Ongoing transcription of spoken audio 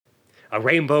A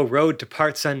rainbow road to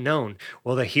parts unknown.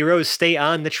 Will the heroes stay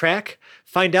on the track?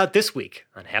 Find out this week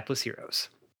on Hapless Heroes.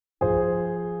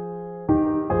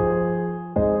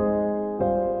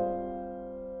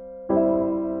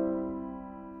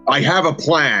 I have a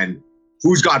plan.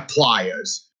 Who's got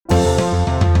pliers?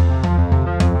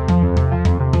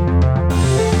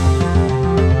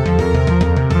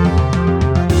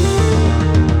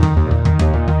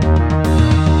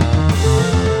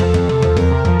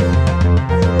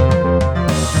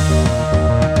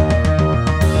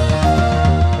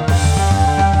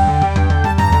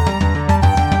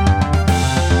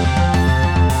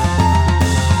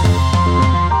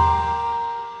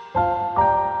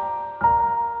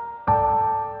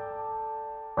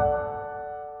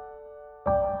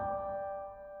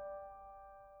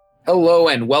 Hello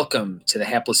and welcome to the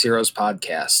Hapless Heroes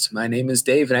podcast. My name is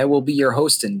Dave and I will be your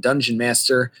host and dungeon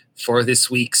master for this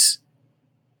week's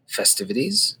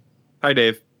festivities. Hi,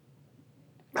 Dave.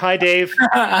 Hi, Dave.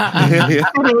 Hi,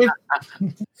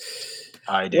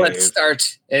 Dave. Let's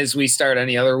start, as we start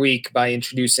any other week, by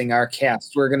introducing our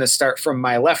cast. We're going to start from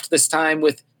my left this time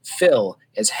with Phil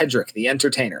as Hedrick the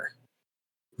Entertainer.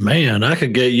 Man, I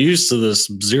could get used to this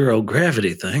zero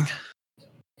gravity thing.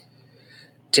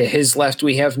 To his left,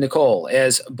 we have Nicole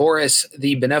as Boris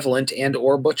the Benevolent and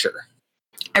or Butcher.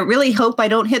 I really hope I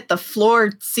don't hit the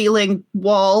floor, ceiling,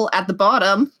 wall at the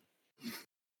bottom.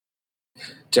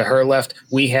 To her left,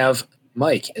 we have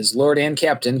Mike as Lord and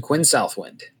Captain Quinn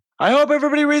Southwind. I hope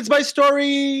everybody reads my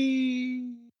story.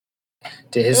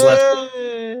 To his left,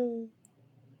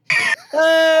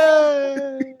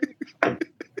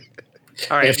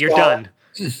 All right, If you're y'all- done.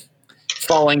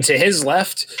 falling to his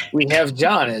left, we have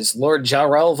John as Lord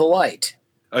Jarrell the Light.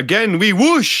 Again, we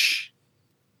whoosh.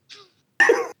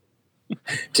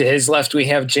 To his left, we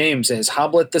have James as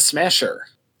Hoblet the Smasher.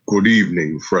 Good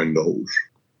evening, friendos.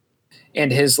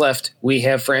 And his left, we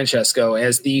have Francesco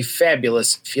as the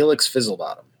fabulous Felix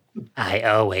Fizzlebottom. I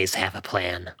always have a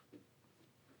plan.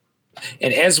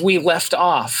 And as we left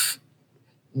off,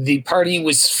 the party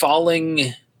was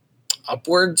falling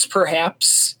upwards,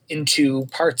 perhaps, into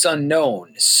parts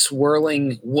unknown,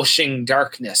 swirling, whooshing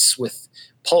darkness with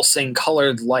pulsing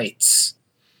colored lights,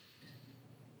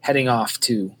 heading off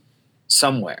to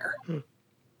somewhere.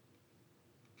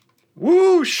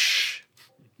 Whoosh!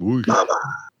 Whoosh.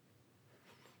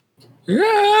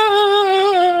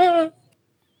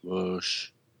 Whoosh.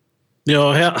 You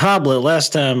know, Hoblet,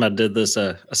 last time I did this,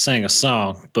 I sang a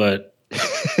song, but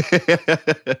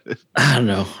I don't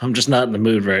know. I'm just not in the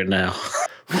mood right now.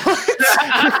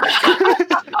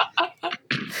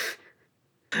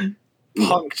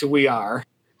 Punked we are.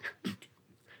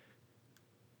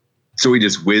 So we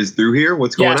just whiz through here?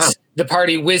 What's going on? The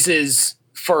party whizzes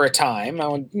for a time. I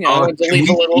want to Can leave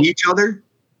we a little. see each other?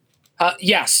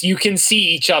 Yes, you can see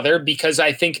each other because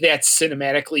I think that's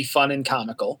cinematically fun and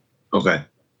comical. Okay.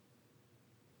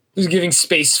 Just giving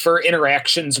space for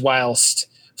interactions whilst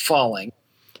falling.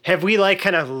 Have we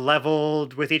kind of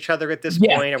leveled with each other at this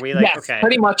Yeah, point? Are we yes, okay?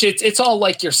 pretty much. It's all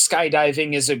like you're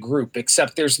skydiving as a group,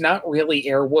 except there's not really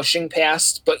air whooshing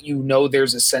past, but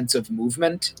there's a sense of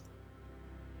movement.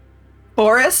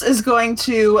 Boris is going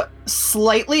to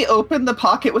slightly open the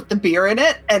pocket with the beer in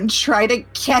it and try to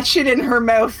catch it in her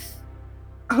mouth,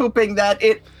 hoping that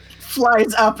it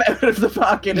flies up out of the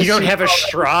pocket. You don't have a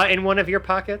straw in one of your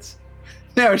pockets?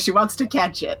 No, she wants to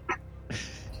catch it.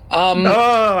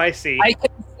 Oh, I see. I can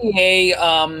see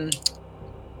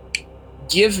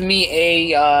give me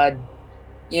a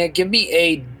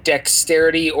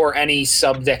dexterity or any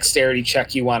sub-dexterity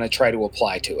check you want to try to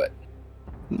apply to it.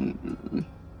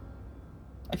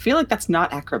 I feel like that's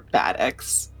not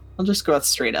acrobatics. I'll just go with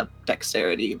straight up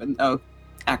dexterity, even though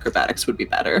acrobatics would be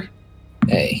better.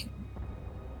 Hey.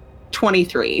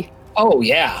 23. Oh,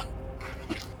 yeah.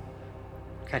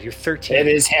 God, you're 13. It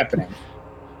is happening.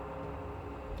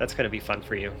 That's going to be fun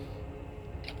for you.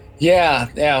 Yeah,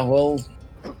 well...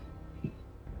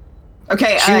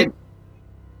 Okay, Shoot.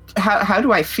 how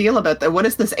do I feel about that? What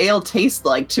does this ale taste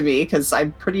like to me? Because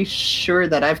I'm pretty sure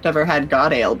that I've never had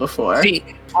god ale before. See,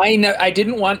 I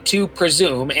didn't want to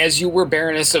presume, as you were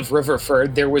Baroness of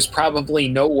Riverford, there was probably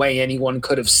no way anyone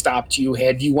could have stopped you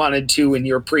had you wanted to in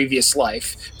your previous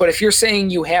life. But if you're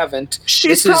saying you haven't...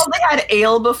 She's probably had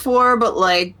ale before, but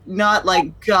not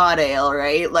god ale,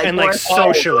 right? And more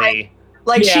socially.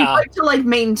 She'd like to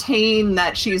maintain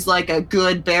that she's a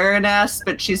good baroness,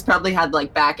 but she's probably had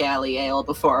back alley ale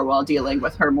before while dealing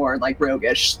with her more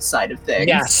roguish side of things.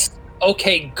 Yes.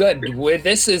 Okay, good.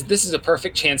 This is a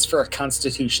perfect chance for a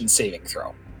Constitution saving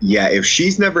throw. Yeah, if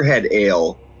she's never had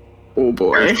ale, oh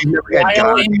boy, she's never had While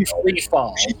god in ale, free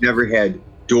fall. she's never had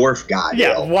dwarf god ale.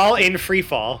 Yeah, while in free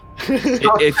fall.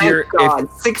 If Thank you're God.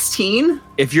 16?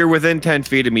 if you're within 10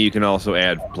 feet of me, you can also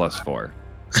add +4.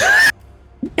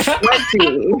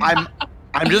 20.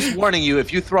 I'm just warning you.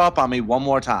 If you throw up on me one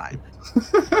more time,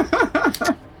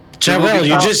 Jarrell, be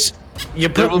you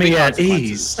there put will be me at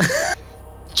consequences. ease.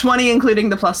 20 including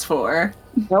the +4.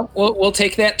 Well, we'll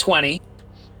take that 20.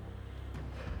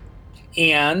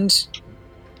 And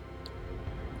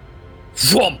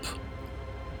thwomp!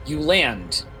 You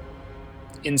land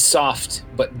in soft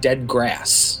but dead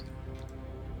grass.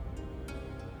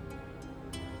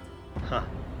 Huh.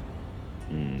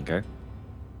 Okay.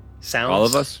 Sounds. All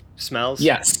of us? Smells.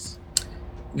 Yes.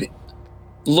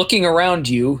 Looking around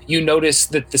you, you notice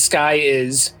that the sky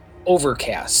is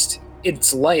overcast.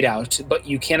 It's light out, but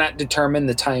you cannot determine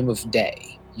the time of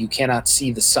day. You cannot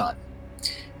see the sun.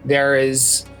 There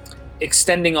is,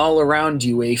 extending all around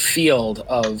you, a field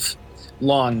of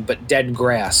long but dead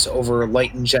grass over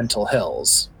light and gentle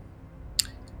hills.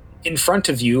 In front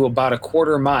of you, about a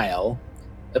quarter mile,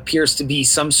 appears to be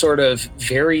some sort of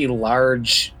very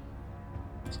large,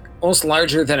 almost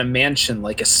larger than a mansion,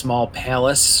 like a small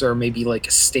palace or maybe like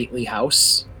a stately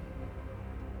house.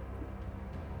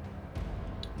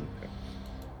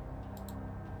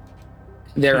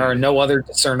 There are no other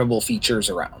discernible features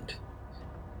around.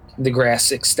 The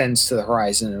grass extends to the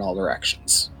horizon in all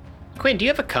directions. Quinn, do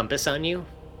you have a compass on you?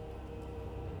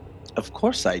 of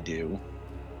course I do.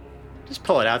 Just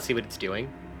pull it out, see what it's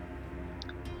doing.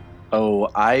 Oh,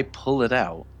 I pull it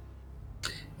out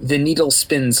The needle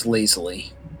spins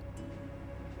lazily.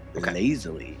 Okay.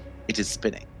 lazily. It is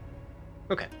spinning.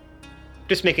 Okay.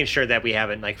 Just making sure that we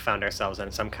haven't found ourselves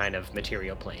on some kind of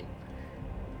material plane.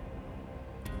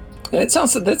 That's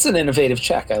an innovative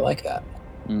check. I like that.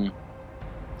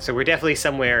 So we're definitely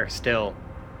somewhere still,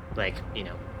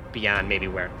 beyond maybe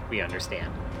where we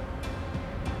understand.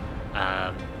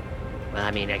 Well,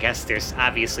 I mean, I guess there's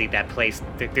obviously that place.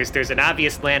 There's an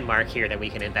obvious landmark here that we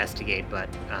can investigate, but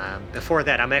before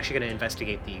that, I'm actually going to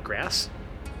investigate the grass.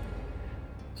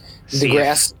 The See if-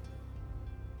 grass.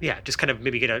 Yeah, just kind of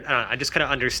maybe get I just kind of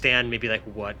understand maybe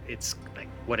what it's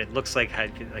what it looks like, how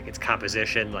its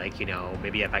composition,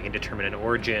 maybe if I can determine an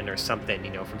origin or something,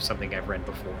 from something I've read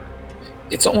before.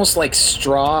 It's almost like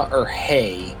straw or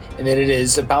hay, and that it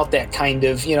is about that kind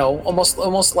of,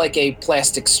 almost like a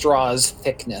plastic straw's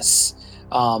thickness,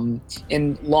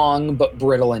 and long but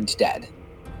brittle and dead.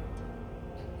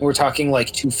 We're talking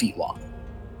 2 feet long.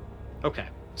 Okay,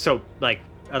 so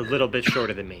a little bit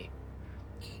shorter than me.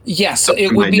 Yes,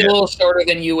 it would be a little shorter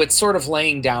than you. It's sort of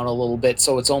laying down a little bit,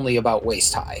 so it's only about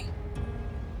waist high.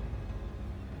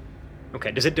 Okay.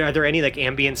 Are there any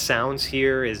ambient sounds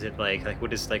here? Is it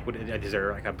is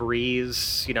there a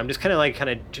breeze? I'm just kind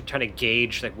of trying to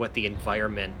gauge what the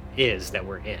environment is that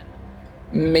we're in.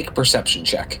 Make a perception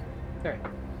check. All right.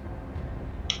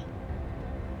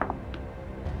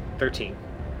 13.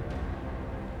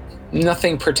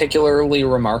 Nothing particularly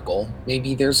remarkable.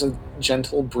 Maybe there's a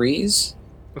gentle breeze.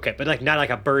 Okay, but not like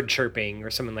a bird chirping or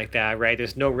something like that, right?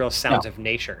 There's no real sounds of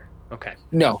nature. Okay.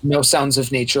 No sounds of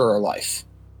nature or life.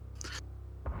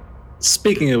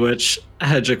 Speaking of which, I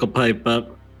had Jekyll pipe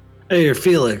up. Hey,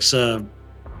 Felix, you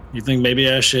think maybe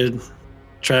I should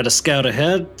try to scout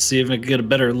ahead, see if I can get a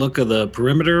better look of the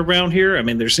perimeter around here? I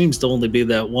mean, there seems to only be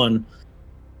that one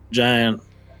giant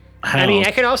house. I mean,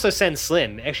 I can also send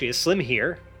Slim. Actually, is Slim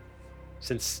here?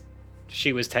 Since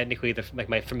she was technically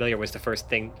my familiar was the first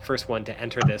one to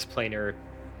enter this planar,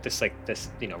 this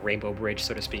rainbow bridge,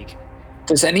 so to speak.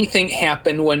 Does anything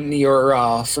happen when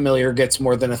your familiar gets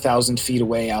more than 1,000 feet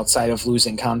away outside of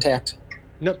losing contact?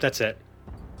 Nope, that's it.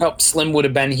 Nope, Slim would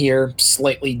have been here,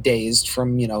 slightly dazed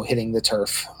from hitting the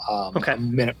turf. Okay. A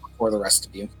minute before the rest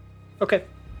of you. Okay,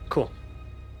 cool.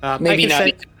 Maybe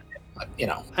not.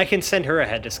 I can send her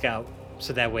ahead to scout,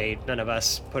 so that way none of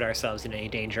us put ourselves in any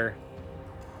danger.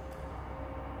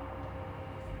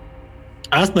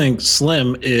 I think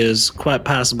Slim is quite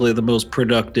possibly the most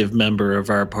productive member of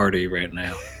our party right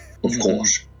now. Of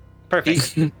course.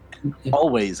 Perfect.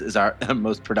 Always is our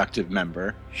most productive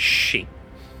member. She.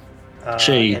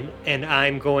 She. And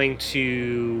I'm going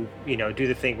to, do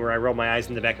the thing where I roll my eyes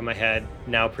in the back of my head,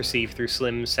 now perceive through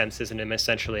Slim's senses, and am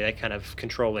essentially kind of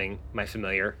controlling my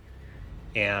familiar.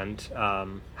 And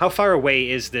how far away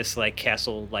is this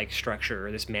castle-like structure,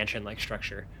 or this mansion-like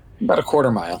structure? About a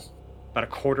quarter mile. About a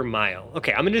quarter mile.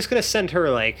 Okay, I'm just gonna send her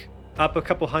up a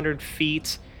couple hundred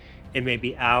feet, and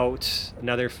maybe out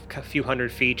another few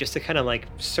hundred feet, just to kind of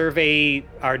survey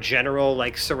our general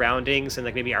surroundings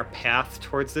and maybe our path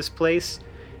towards this place,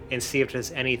 and see if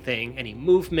there's any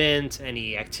movement,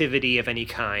 any activity of any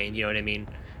kind. You know what I mean?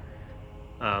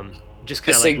 Just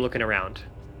kind of looking around.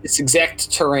 This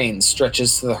exact terrain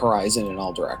stretches to the horizon in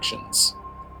all directions.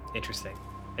 Interesting.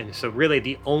 And so really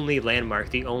the only landmark,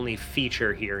 the only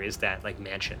feature here is that like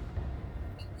mansion.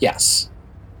 Yes.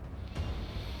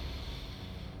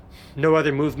 No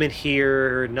other movement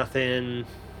here, nothing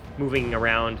moving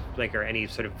around, like, or any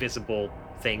sort of visible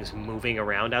things moving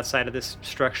around outside of this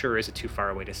structure, or is it too far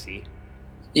away to see?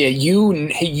 Yeah,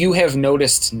 you have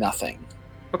noticed nothing.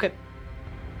 Okay.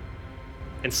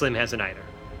 And Slim hasn't either.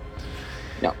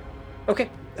 No. Okay.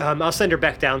 I'll send her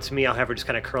back down to me. I'll have her just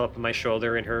kind of curl up on my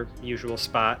shoulder in her usual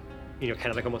spot, kind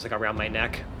of like almost like around my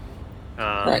neck.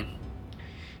 Right.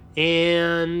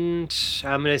 And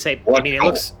I'm gonna say, What?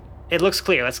 It looks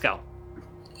clear. Let's go.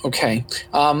 Okay.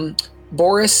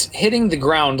 Boris, hitting the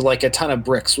ground like a ton of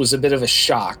bricks was a bit of a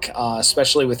shock,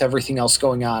 especially with everything else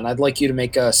going on. I'd like you to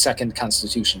make a second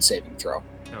Constitution saving throw.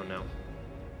 Oh no.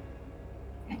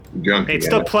 Junkie. It's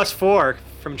still +4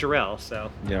 from Jarrell,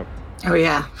 so. Yep. Oh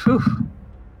yeah. Whew.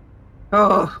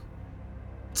 Oh.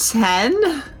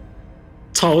 10?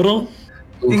 Total?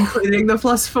 Including the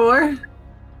 +4?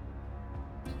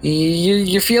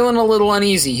 You're feeling a little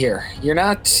uneasy here. You're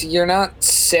not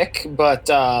sick, but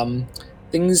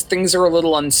things are a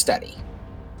little unsteady.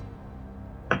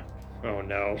 Oh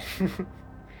no.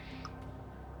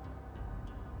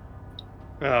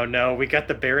 Oh no, we got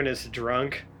the Baroness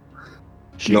drunk.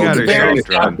 She No, got the herself Baroness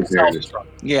drunk. got herself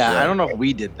Yeah, Yeah. I don't know if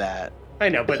we did that. I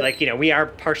know, but we are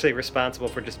partially responsible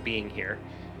for just being here.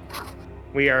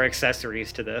 We are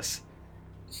accessories to this.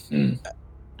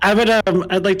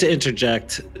 I'd like to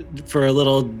interject for a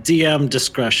little DM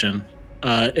discretion.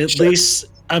 At Sure. least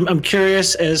I'm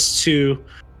curious as to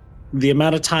the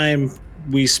amount of time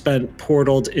we spent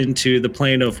portaled into the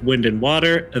plane of wind and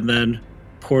water, and then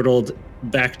portaled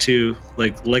back to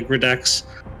like Legredex,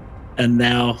 and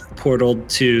now portaled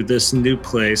to this new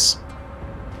place.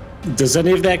 Does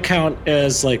any of that count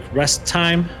as like rest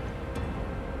time?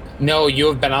 No, you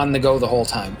have been on the go the whole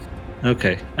time.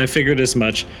 Okay, I figured as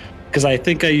much, because I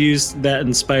think I used that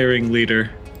inspiring leader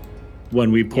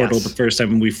when we portaled Yes. the first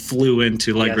time and we flew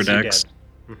into Yes, you Legredex.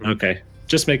 did. Mhm. Okay,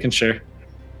 just making sure.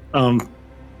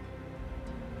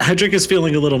 Hedrick is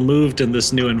feeling a little moved in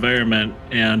this new environment,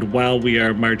 and while we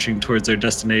are marching towards our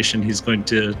destination, he's going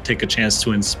to take a chance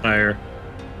to inspire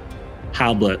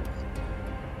Hoblet.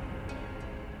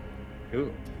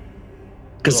 Ooh.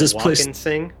 Because this Little place, walk and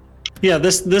sing? yeah,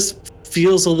 this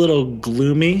feels a little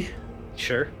gloomy,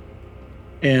 Sure.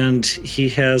 and he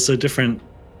has a different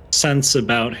sense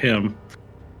about him.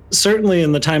 Certainly,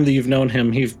 in the time that you've known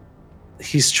him,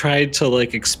 he's tried to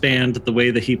like expand the way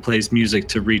that he plays music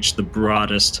to reach the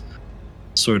broadest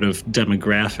sort of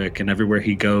demographic, and everywhere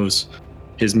he goes,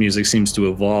 his music seems to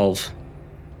evolve.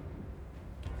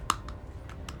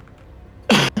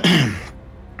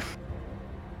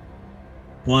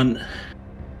 One,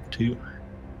 two,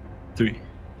 three.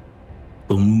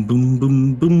 Boom, boom,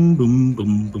 boom, boom, boom,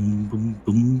 boom, boom, boom,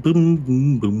 boom, boom,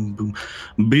 boom, boom, boom.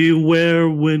 Beware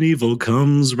when evil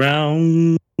comes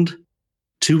round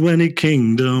to any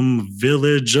kingdom,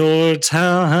 village, or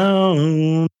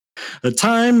town. The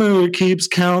timer keeps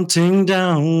counting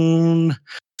down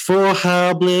for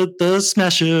Hoblet the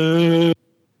Smasher.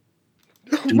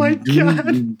 Oh my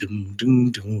god.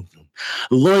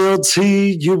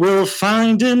 Loyalty you will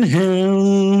find in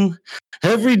him.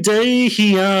 Every day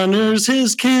he honors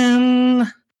his kin.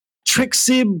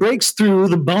 Trixie breaks through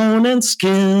the bone and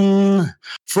skin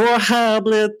for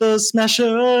Hoblet the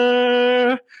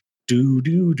Smasher. Do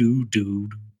do do do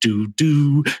do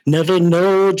do. Never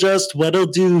know just what he'll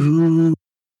do.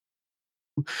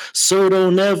 So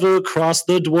don't ever cross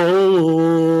the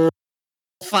dwarf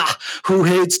who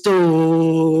hates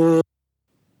doors.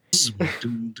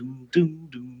 Doom, doom, doom,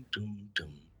 doom, doom,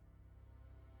 doom.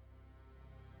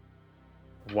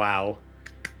 Wow.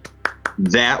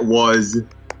 That was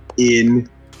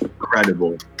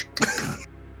incredible.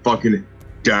 Fucking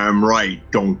damn right,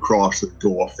 don't cross the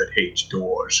dwarf that hates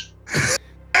doors.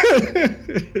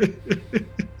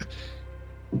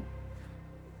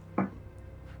 Oh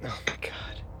my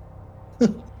god.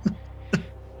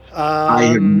 I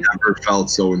have never felt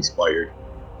so inspired.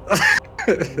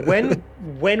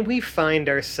 when we find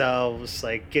ourselves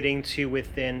like getting to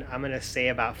within, I'm gonna say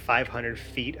about 500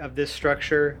 feet of this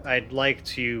structure, I'd like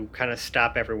to kind of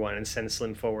stop everyone and send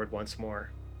Slim forward once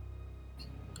more.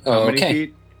 How many Okay.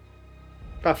 feet?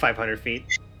 About 500 feet.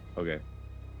 Okay.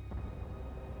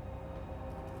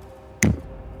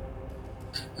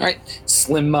 All right.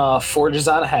 Slim forges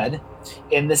on ahead,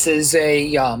 and this is a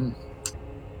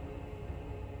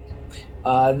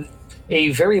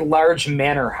very large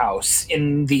manor house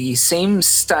in the same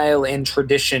style and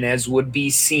tradition as would be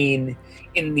seen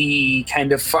in the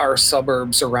kind of far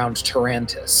suburbs around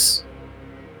Tarantus.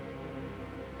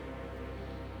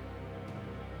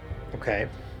 Okay.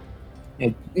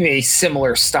 In a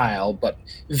similar style, but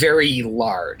very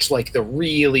large. Like the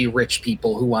really rich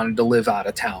people who wanted to live out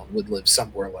of town would live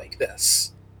somewhere like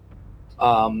this.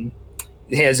 It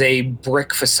has a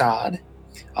brick facade,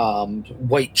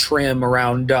 white trim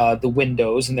around the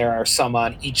windows, and there are some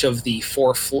on each of the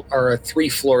 3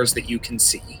 floors that you can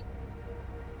see.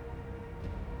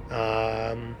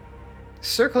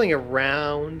 Circling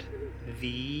around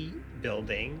the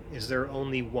building, is there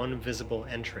only one visible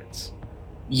entrance?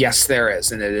 Yes, there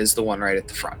is, and it is the one right at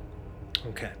the front.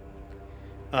 Okay.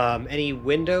 Any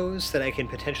windows that I can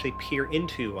potentially peer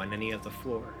into on any of the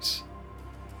floors?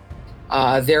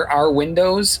 There are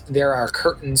windows. There are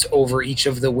curtains over each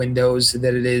of the windows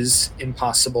that it is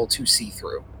impossible to see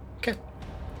through. Okay.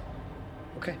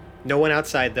 No one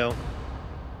outside, though.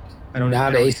 I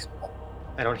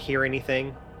don't hear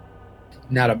anything.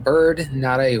 Not a bird,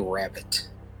 not a rabbit.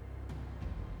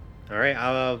 All right,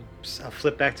 I'll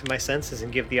flip back to my senses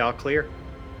and give the all clear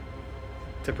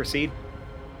to proceed.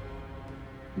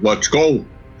 Let's go.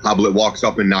 Hoblet walks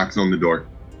up and knocks on the door.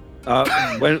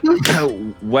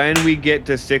 When we get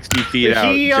to 60 feet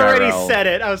out, He already said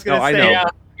it. I was going to say. I know. Yeah,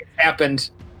 it happened.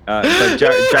 But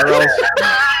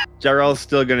Jarrell's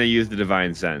still going to use the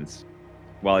divine sense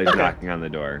while he's knocking on the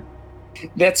door.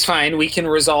 That's fine. We can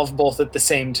resolve both at the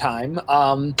same time.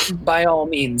 By all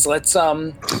means, let's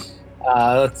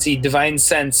see. Divine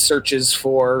sense searches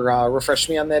for. Refresh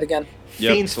me on that again.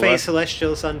 Yep, Fiend's face,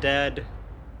 celestials, undead.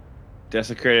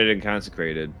 Desecrated and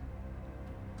consecrated.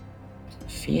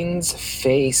 Fiend's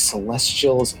face,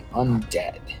 celestials, and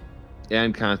undead.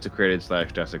 And consecrated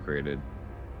 / desecrated.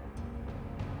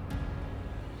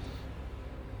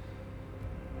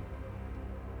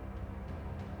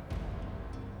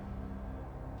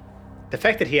 The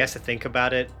fact that he has to think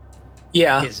about it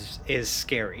Yeah. is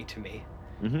scary to me.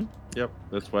 Mm-hmm. Yep,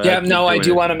 that's why. Yeah. No, I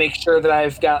do want to make sure that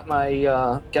I've got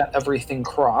my got everything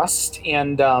crossed,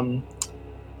 and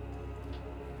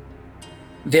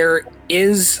there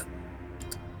is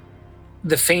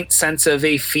the faint sense of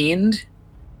a fiend,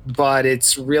 but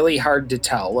it's really hard to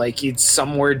tell. Like it's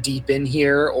somewhere deep in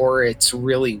here, or it's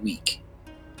really weak.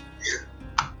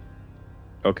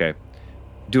 Okay.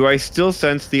 Do I still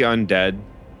sense the undead?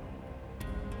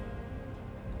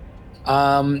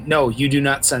 No, you do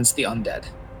not sense the undead.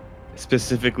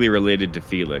 Specifically related to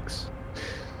Felix.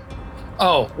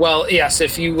 Oh, well, yes,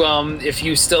 if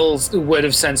you still would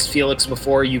have sensed Felix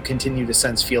before, you continue to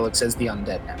sense Felix as the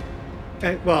undead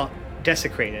now. Well,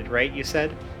 desecrated, right? You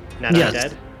said, not Yes.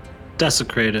 undead.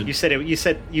 Desecrated. You said it.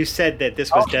 You said that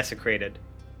this was desecrated.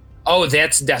 Oh,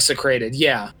 that's desecrated.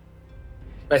 Yeah,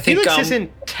 I think Felix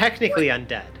isn't technically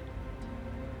undead.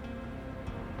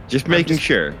 Just making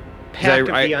sure. Pact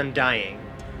of the Undying.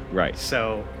 Right.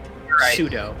 So Right.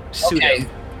 pseudo. Okay.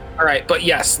 All right, but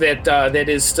yes, that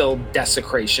is still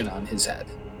desecration on his head,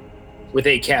 with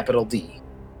a capital D.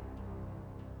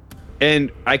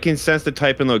 And I can sense the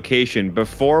type and location.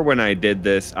 Before, when I did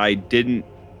this, I didn't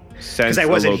sense Because I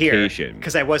wasn't the location.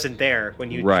 Because I wasn't there when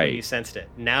you sensed it.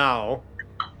 Now,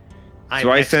 I'm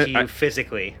So I next to sen- you I-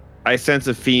 physically. I sense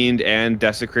a fiend and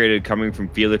desecrated coming from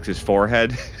Felix's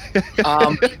forehead.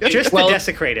 Just well, the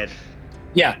desecrated.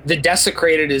 Yeah, the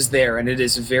desecrated is there, and it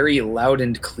is very loud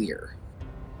and clear.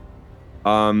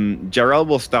 Jarrell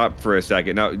will stop for a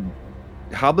second. Now,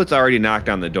 Hoblet's already knocked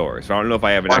on the door, so I don't know if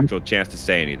I have an actual chance to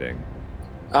say anything.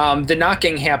 The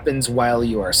knocking happens while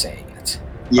you are saying it.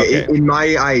 Yeah, Okay. in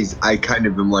my eyes, I kind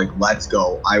of am like, let's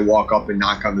go. I walk up and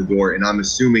knock on the door, and I'm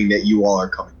assuming that you all are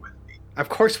coming with me. Of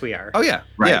course we are. Oh, yeah.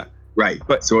 Right. Yeah. Right.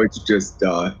 But- so it's just,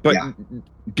 But yeah.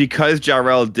 because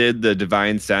Jarrell did the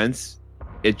divine sense,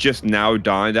 it just now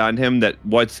dawned on him that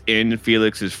what's in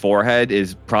Felix's forehead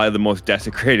is probably the most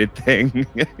desecrated thing.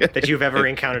 That you've ever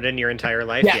encountered in your entire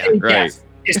life. Yeah, Yeah. Right. yes,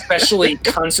 especially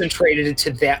concentrated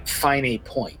to that fine a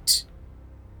point.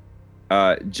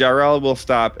 Jarrell will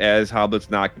stop as Hoblet's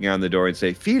knocking on the door and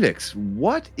say, Felix,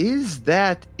 what is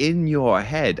that in your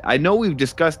head? I know we've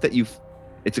discussed that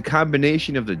it's a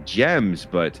combination of the gems,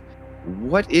 but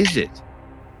what is it?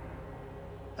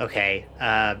 Okay.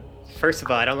 First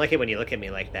of all, I don't like it when you look at me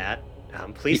like that.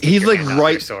 Please. He's take your like hand off your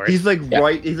right. sword. He's like Yeah.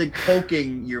 right. He's like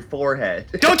poking your forehead.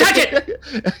 Don't touch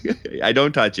it! I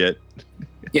don't touch it.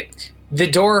 The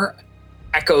door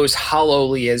echoes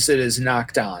hollowly as it is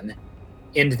knocked on,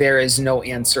 and there is no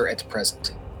answer at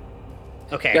present.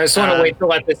 Okay. I just want to wait to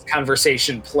let this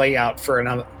conversation play out for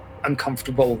an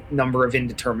uncomfortable number of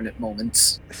indeterminate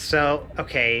moments. So,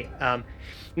 okay.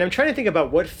 Now I'm trying to think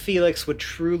about what Felix would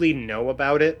truly know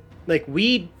about it. Like,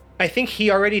 we I think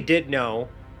he already did know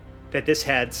that this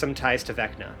had some ties to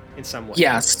Vecna in some way.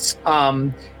 Yes.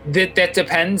 That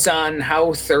depends on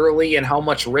how thoroughly and how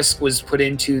much risk was put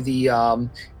into the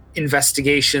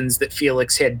investigations that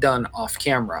Felix had done off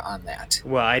camera on that.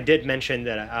 Well, I did mention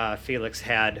that Felix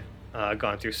had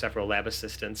gone through several lab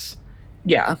assistants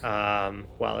Yeah.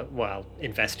 while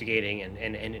investigating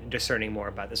and discerning more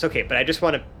about this. Okay, but I just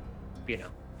want to,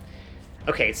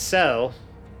 Okay, so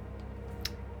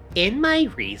in my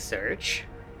research,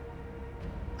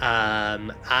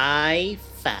 I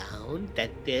found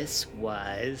that this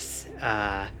was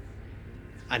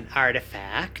an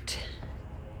artifact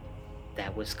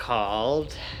that was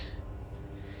called.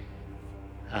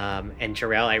 And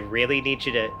Jarrell, I really need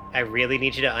you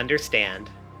to understand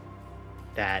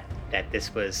that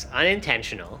this was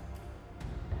unintentional,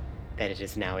 that it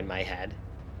is now in my head.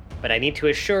 But I need to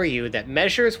assure you that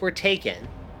measures were taken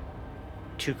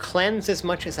to cleanse as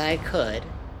much as I could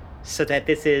so that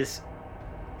this is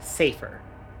safer.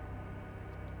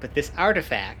 But this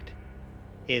artifact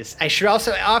is... I should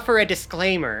also offer a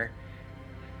disclaimer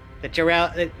that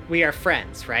Jarrell, that we are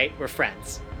friends, right? We're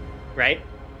friends, right?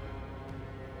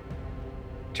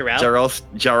 Jarrell?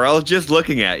 Jarrell's just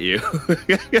looking at you.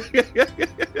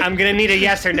 I'm gonna need a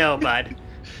yes or no, bud.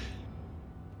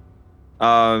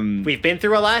 We've been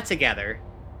through a lot together.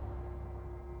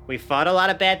 We've fought a lot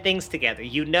of bad things together.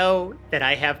 You know that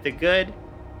I have the good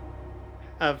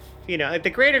of,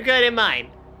 the greater good in mind,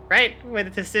 right?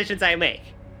 With the decisions I make.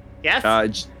 Yes?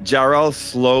 Jarrell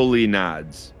slowly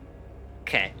nods.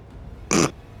 Okay.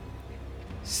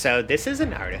 So this is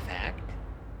an artifact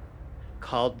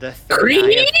called the Third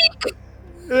Eye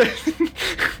of...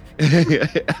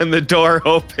 And the door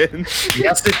opens.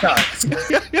 Yes, it does.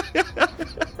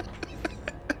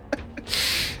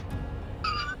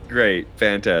 Great,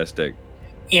 fantastic.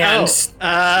 And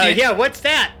yeah, what's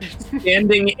that?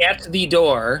 standing at the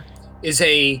door is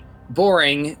a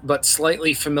boring but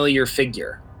slightly familiar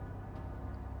figure.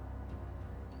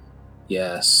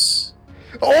 Yes.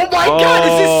 Oh my god,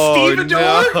 is this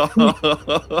Stevedore?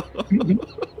 No.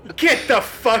 Get the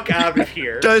fuck out of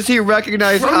here. Does he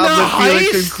recognize From Albert, the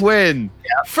Felix, heist? and Quinn?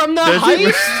 From the Does he-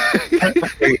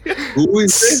 heist? Who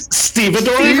is this?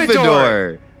 Stevedore?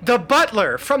 Stevedore. The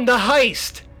butler from the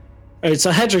heist. All right,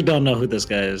 so Hedrick don't know who this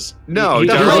guy is. No, He-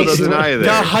 The Jarrell heist. doesn't either. The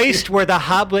heist where the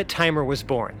Hoblet timer was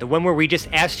born. The one where we just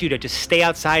asked you to just stay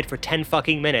outside for 10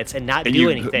 fucking minutes and not And do you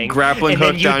anything. grappling And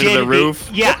then hook you down to did the roof?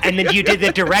 Yeah, and then you did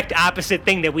the direct opposite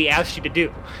thing that we asked you to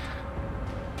do.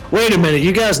 Wait a minute,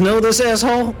 you guys know this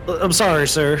asshole? I'm sorry,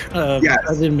 sir. Yes,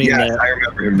 I didn't mean yes, that. I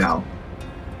remember him now.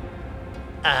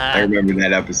 I remember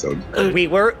that episode. We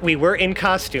were in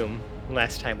costume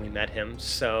last time we met him,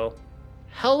 so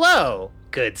hello,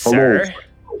 good sir.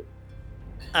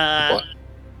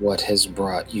 What has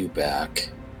brought you back?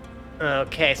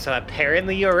 Okay, so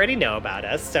apparently you already know about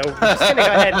us. So we're just gonna go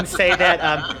ahead and say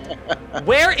that.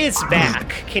 Where is Vac?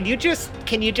 Can you just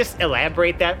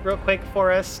elaborate that real quick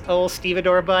for us, old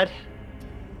Stevedore bud?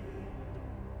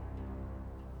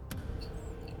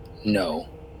 No.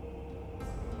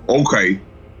 Okay.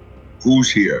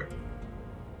 Who's here?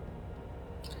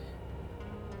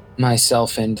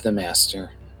 Myself and the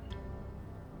master.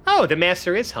 Oh, the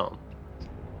master is home.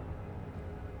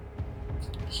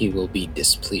 He will be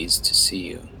displeased to see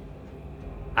you.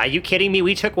 Are you kidding me?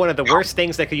 We took one of the worst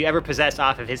things that you ever possess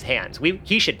off of his hands.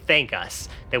 He should thank us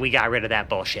that we got rid of that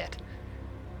bullshit.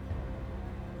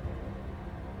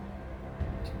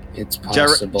 It's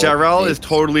possible. Jarrell is It's-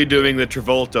 totally doing the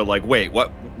Travolta, like, wait,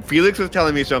 what? Felix was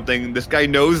telling me something. This guy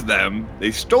knows them.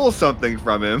 They stole something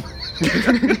from him.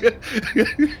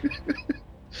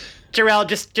 Jarrell,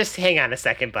 just hang on a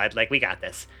second, bud. Like, we got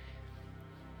this.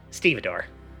 Stevedore,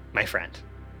 my friend,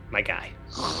 my guy.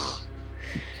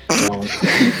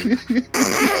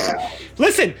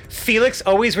 Listen, Felix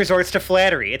always resorts to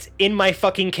flattery. It's in my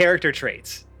fucking character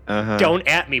traits. Uh-huh. Don't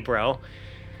at me, bro.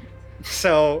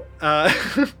 So,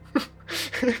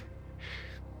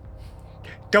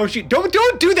 don't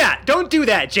do that. Don't do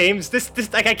that, James. This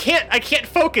like I can't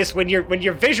focus when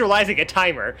you're visualizing a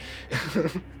timer.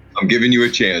 I'm giving you a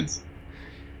chance.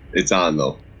 It's on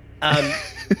though.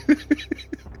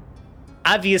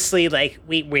 Obviously, like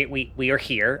we are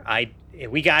here.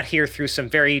 We got here through some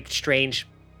very strange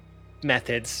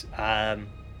methods.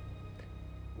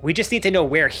 We just need to know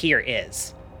where here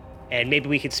is. And maybe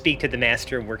we could speak to the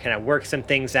master and we're kind of work some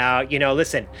things out.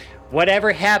 Listen,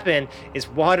 whatever happened is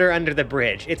water under the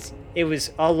bridge. It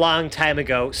was a long time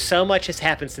ago. So much has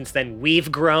happened since then.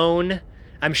 We've grown.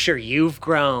 I'm sure you've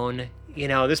grown.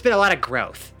 There's been a lot of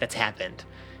growth that's happened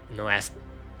in the last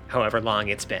however long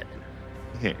it's been.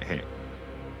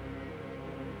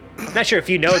 I'm not sure if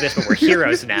you know this, but we're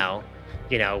heroes now.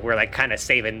 You know, we're like kind of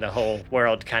saving the whole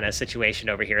world kind of situation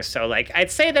over here. So like,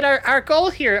 I'd say that our goal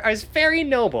here is very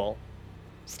noble.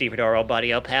 Stevedore, old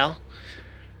buddy, old pal.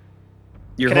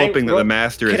 You're Can I hoping that roll- the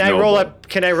master is Can I noble. roll up?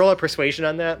 Can I roll a persuasion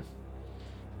on that?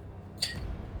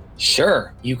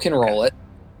 Sure, you can roll it.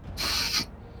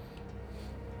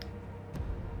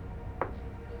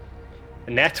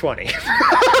 And nat 20.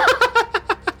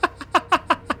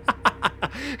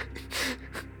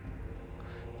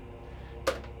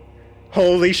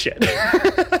 Holy shit.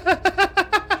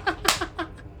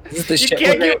 This is the You shit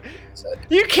can't we're get,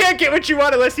 you can't get what you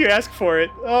want unless you ask for it.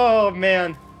 Oh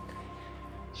man.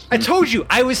 I told you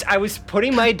I was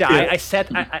putting my die. I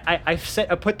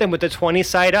put them with the 20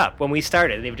 side up when we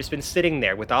started. They've just been sitting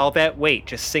there with all that weight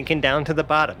just sinking down to the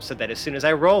bottom, so that as soon as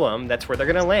I roll them, that's where they're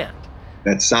gonna land.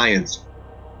 That's science.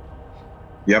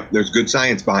 Yep, there's good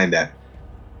science behind that.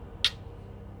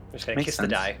 I'm just gonna Makes kiss sense.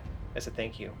 the die as a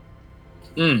thank you.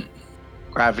 Mm.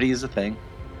 Gravity is a thing.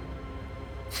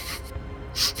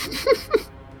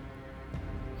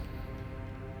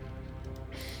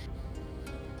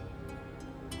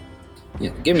 Yeah,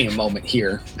 give me a moment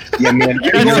here. Yeah, man. I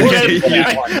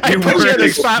put you on the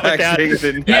spot with that.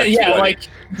 Like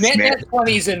Smash. net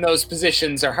 20s in those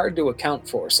positions are hard to account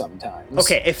for sometimes.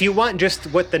 Okay, if you want just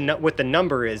what the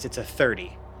number is, it's a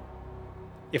 30.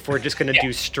 If we're just gonna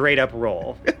do straight up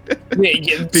roll,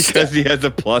 Because he has a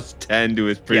plus 10 to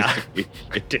his Yeah. persuasion.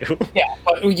 I do. Yeah,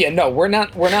 but no, we're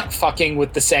not fucking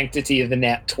with the sanctity of the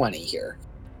nat 20 here.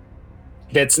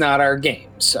 That's not our game,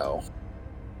 so.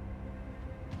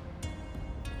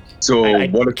 So I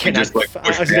what if we cannot just like f- I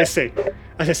push was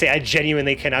gonna say, I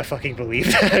genuinely cannot fucking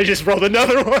believe that I just rolled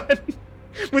another one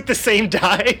with the same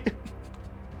die.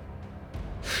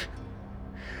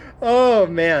 Oh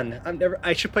man,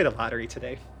 I should play the lottery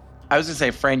today. I was gonna say,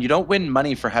 Fran, you don't win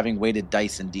money for having weighted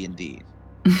dice in D&D.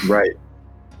 right?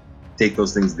 Take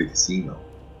those things to the casino.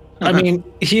 I mean,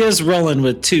 he is rolling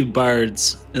with 2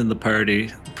 bards in the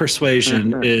party.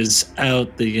 Persuasion is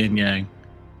out the yin yang.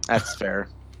 That's fair.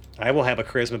 I will have a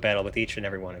charisma battle with each and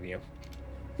every one of you.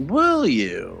 Will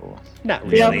you? Not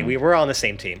really. We were all on the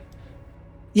same team.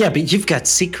 Yeah, but you've got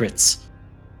secrets.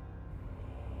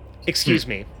 Excuse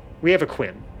me. We have a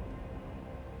Quinn.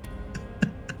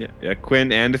 Yeah,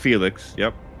 Quinn and Felix.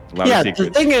 Yep. A lot Yeah, of the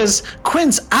secrets. thing is,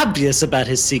 Quinn's obvious about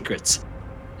his secrets.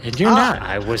 And you're not.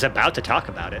 I was about to talk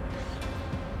about it.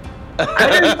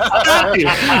 Stop you.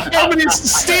 Nobody's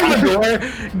Stevedore.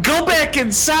 Go back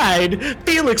inside.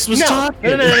 Felix was talking.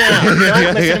 No.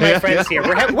 Don't listen to my friends here.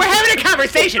 We're having a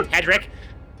conversation, Hedrick.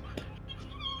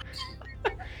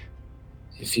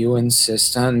 If you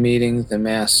insist on meeting the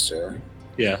master,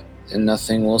 Yeah. then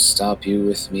nothing will stop you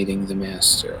with meeting the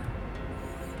master.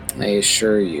 I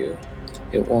assure you,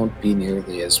 it won't be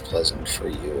nearly as pleasant for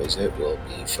you as it will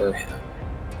be for him,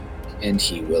 and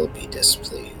he will be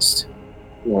displeased.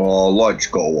 Oh, let's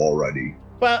go already.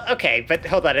 Well, okay, but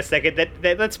hold on a second.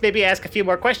 Let's maybe ask a few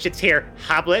more questions here,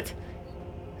 Hoblet.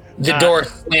 The door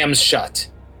slams shut.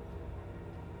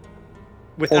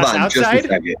 With Hold us on, just a outside?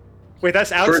 second. With us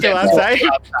First still of all- outside?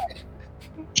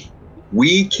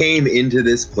 We came into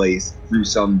this place through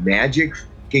some magic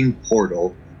fucking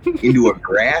portal into a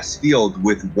grass field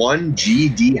with one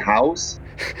GD house.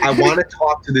 I want to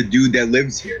talk to the dude that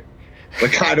lives here.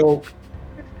 Like, I don't.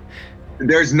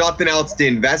 There's nothing else to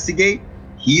investigate.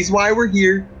 He's why we're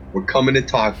here. We're coming to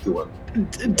talk to him.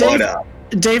 What Dave, up?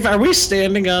 Dave, are we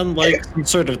standing on like some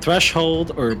sort of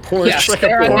threshold or porch? Yes, like a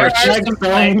there are porch. some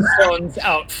flagstones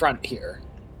out front here.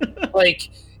 Like,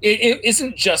 it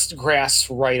isn't just grass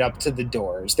right up to the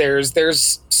doors.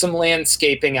 There's some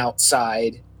landscaping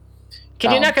outside.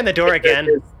 Can you knock on the door again?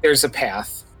 There's a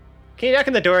path. Can you knock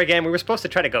on the door again? We were supposed to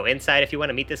try to go inside if you want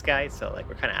to meet this guy, so like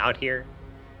we're kind of out here.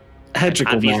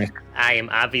 Hedrick will knock. I am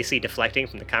obviously deflecting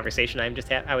from the conversation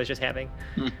I was just having.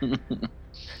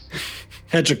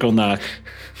 Hedrick will knock.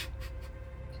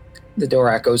 The door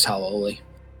echoes hollowly.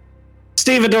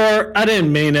 Stevedore, I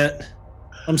didn't mean it.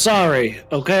 I'm sorry,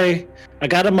 okay? I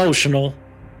got emotional.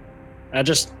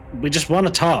 We just want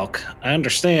to talk. I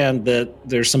understand that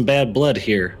there's some bad blood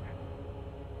here.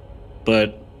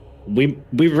 But we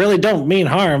really don't mean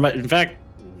harm. In fact,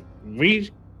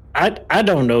 I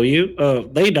don't know you.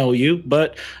 They know you,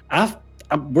 but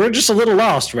we're just a little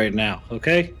lost right now,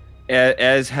 okay?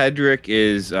 As Hedrick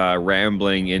is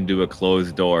rambling into a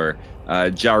closed door,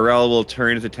 Jarrell will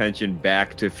turn his attention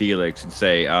back to Felix and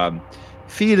say,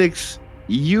 Felix,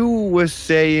 you were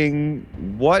saying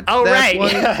what? Oh, that right.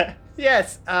 was?" Yeah.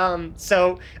 Yes.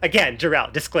 So again,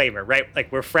 Jarrell, disclaimer, right?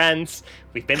 Like we're friends.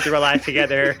 We've been through a lot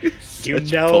together.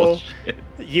 Such bullshit.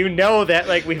 You know that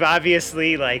like we've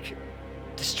obviously like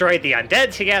destroyed the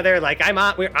undead together. Like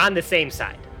we're on the same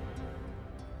side.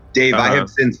 Dave, I have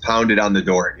since pounded on the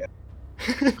door again.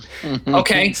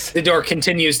 Okay, the door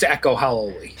continues to echo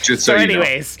hollowly. Just so, So you know.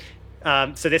 anyways,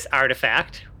 so this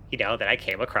artifact, that I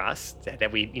came across,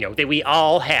 that we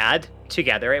all had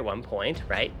together at one point,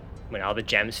 right? When all the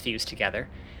gems fused together,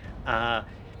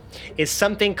 is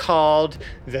something called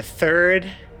the third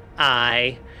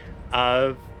eye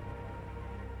of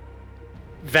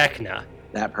Vecna.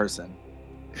 That person.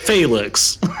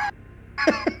 Felix.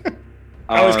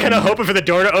 I was kind of hoping for the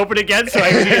door to open again so I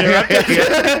could be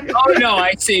interrupted. Oh no,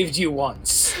 I saved you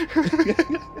once.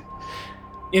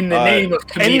 In the name of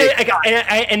and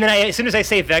comedic. then as soon as I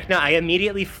say Vecna, I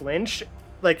immediately flinch,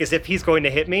 like as if he's going to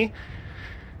hit me.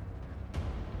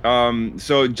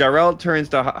 So Jarrell turns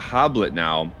to Hoblet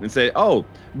now and say, "Oh,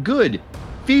 good,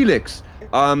 Felix.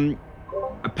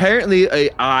 Apparently, a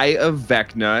eye of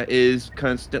Vecna is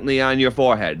constantly on your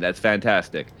forehead. That's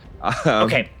fantastic."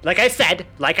 Okay, like I said,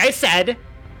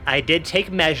 I did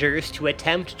take measures to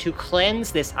attempt to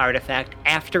cleanse this artifact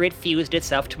after it fused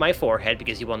itself to my forehead,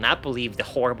 because you will not believe the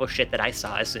horrible shit that I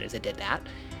saw as soon as it did that.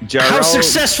 How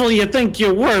successful you think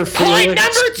you were, Felix? Point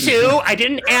number 2, I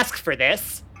didn't ask for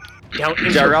this. Don't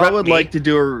interrupt Jarrell would me. like to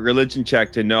do a religion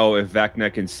check to know if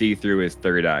Vecna can see through his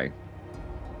third eye.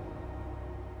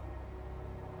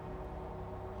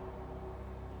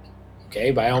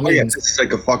 Okay, by all Oh, yeah, means. this is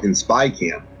like a fucking spy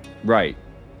cam. Right.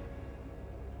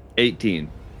 18.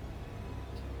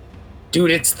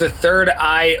 Dude, it's the third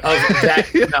eye of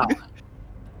Vecna.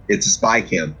 It's a spy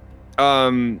cam.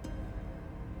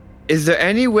 Is there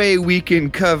any way we can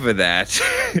cover that?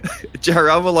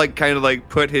 Jarrell will kind of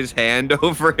put his hand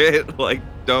over it,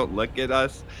 don't look at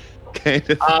us. Kind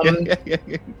of.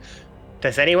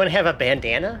 Does anyone have a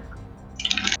bandana?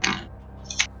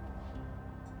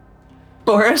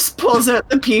 Boris pulls out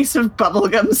the piece of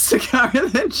bubblegum cigar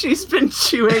that she's been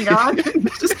chewing on and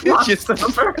just walks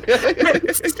over and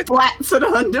splats it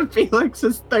onto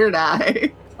Felix's third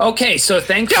eye. Okay, so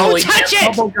thankfully, Don't touch it!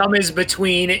 bubblegum is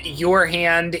between your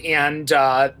hand and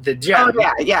the gem.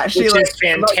 Oh yeah. She Which like is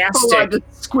fantastic,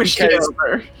 Squished it because-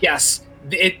 over. Yes,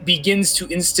 it begins to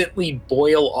instantly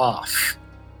boil off.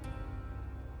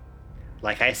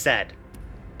 Like I said,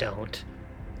 don't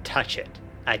touch it.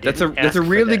 I That's didn't a ask for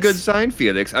really good this. sign,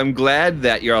 Felix. I'm glad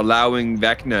that you're allowing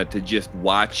Vecna to just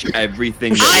watch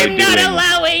everything that I'm we're not doing.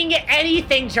 allowing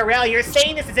anything, Jarrell. You're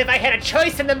saying this as if I had a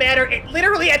choice in the matter. It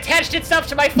literally attached itself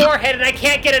to my forehead and I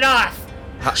can't get it off.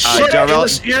 Shit, it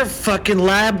was your fucking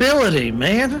liability,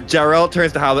 man. Jarrell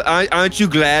turns to Howlett. Aren't you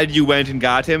glad you went and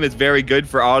got him? It's very good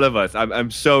for all of us.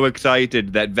 I'm so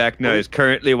excited that Vecna is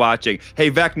currently watching. Hey,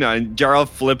 Vecna, and Jarrell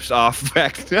flips off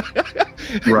Vecna.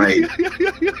 Right.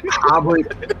 Probably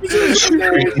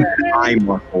eye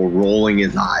muscle rolling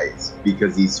his eyes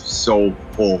because he's so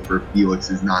full for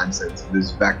Felix's nonsense of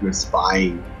this Vecna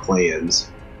spying plans.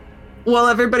 While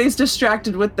everybody's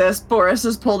distracted with this, Boris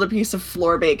has pulled a piece of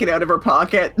floor bacon out of her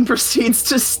pocket and proceeds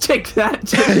to stick that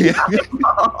to the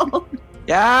eyeball.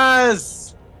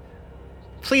 Yes.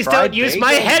 Please Fried don't use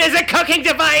my bacon? head as a cooking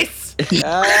device.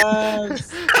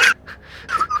 Yes.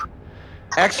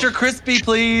 Extra crispy,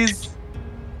 please.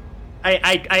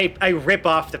 I rip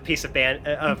off the piece of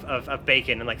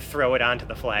bacon and throw it onto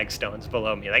the flagstones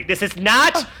below me. Like, this is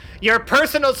not your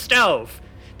personal stove.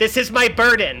 This is my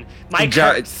burden, my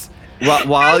curse.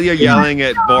 While you're yelling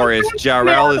at Boris,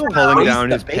 Jarrell is pulling Where's down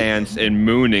the his bacon? pants and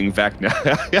mooning Vecna.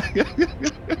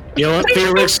 You know what,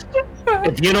 Felix?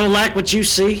 If you don't like what you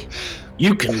see,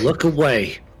 you can look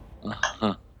away.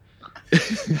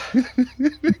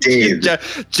 Dave,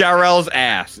 Jarrell's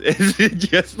ass is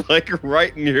just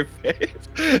right in your face.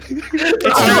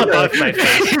 It's still above my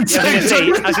face. I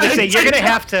was gonna say you're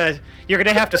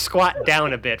gonna have to squat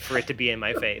down a bit for it to be in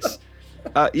my face.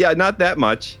 Yeah, not that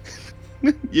much.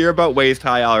 You're about waist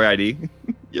high already.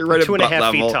 You're right at 2.5 butt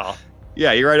level. feet tall.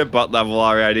 Yeah, you're right at butt level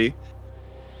already.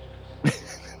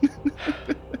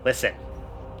 Listen,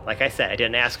 like I said, I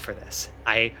didn't ask for this.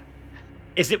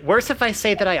 Is it worse if I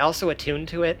say that I also attuned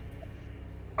to it?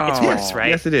 It's Oh. worse, right?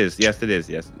 Yes, it is. Yes, it is.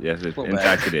 Yes, it is. Well, In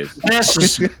bad. fact, it is. That's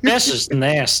just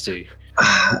nasty.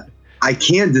 I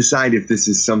can't decide if this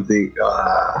is something.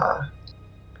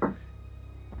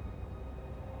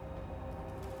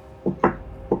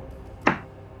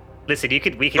 Listen, we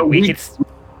could.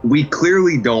 We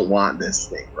clearly don't want this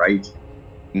thing, right?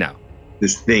 No.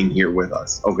 This thing here with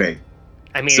us. Okay.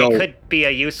 I mean, So- it could be a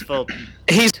useful.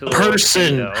 He's a Tool,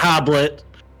 person, though. Hoblet.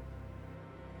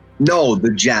 No,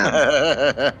 the gem.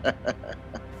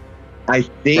 I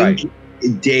think,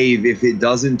 Dave, if it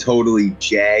doesn't totally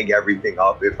jag everything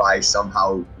up, if I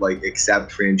somehow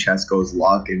accept Francesco's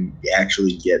luck and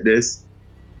actually get this,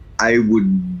 I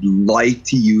would like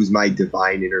to use my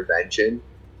divine intervention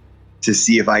to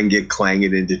see if I can get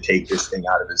Clangeddon to take this thing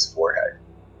out of his forehead.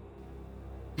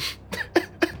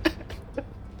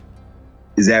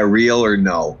 Is that real or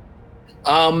no?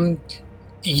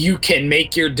 You can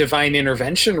make your divine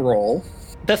intervention roll.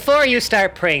 Before you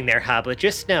start praying there, Hoblet,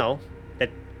 just know that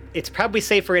it's probably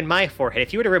safer in my forehead.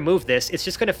 If you were to remove this, it's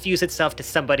just going to fuse itself to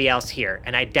somebody else here,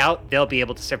 and I doubt they'll be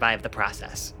able to survive the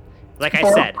process. Like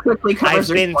I said,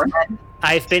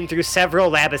 I've been through several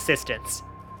lab assistants.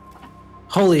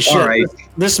 Holy shit! All right.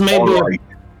 This may All be. right.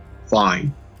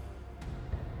 Fine.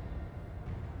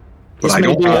 But This I may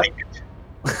don't be like it.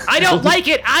 I don't like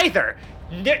it either.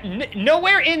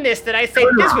 Nowhere in this did I say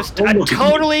this was a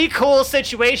totally cool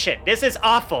situation. This is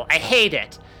awful. I hate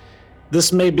it.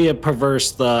 This may be a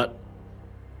perverse thought,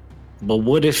 but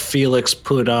what if Felix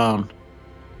put on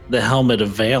the helmet of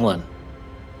Valen?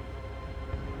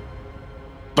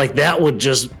 Like that would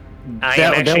just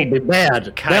that would be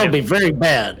bad. That would be very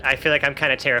bad. I feel like I'm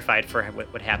kind of terrified for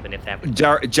what would happen if that would.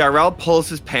 Jarrell pulls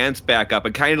his pants back up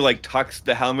and kind of like tucks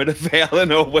the helmet of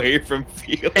Valen away from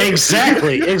Felix.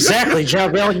 Exactly.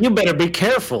 Jarrell, you better be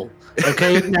careful.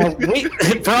 Okay, now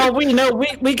for all we know,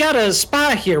 we got a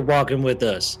spy here walking with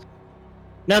us.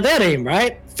 Now that ain't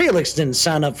right. Felix didn't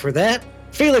sign up for that.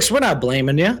 Felix, we're not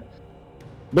blaming you.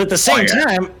 But at the same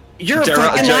time, you're a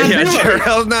fucking liability.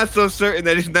 Jarrell's not so certain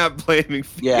that he's not blaming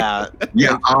Felix. Yeah.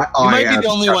 Yeah, You might be the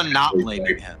only one not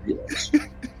blaming him.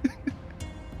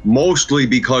 Mostly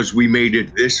because we made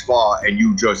it this far and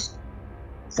you just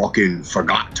fucking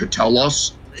forgot to tell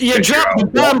us. You that dropped the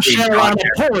you're bombshell on a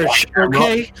walking Porsche,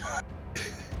 okay?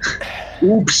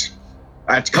 Oops.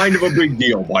 That's kind of a big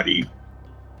deal, buddy.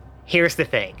 Here's the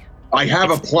thing. I have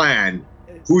a plan.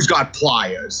 Who's got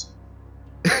pliers?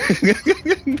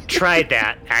 Tried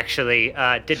that, actually.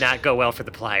 Did not go well for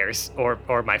the pliers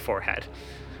or my forehead.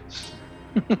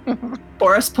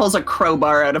 Boris pulls a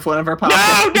crowbar out of one of her pockets.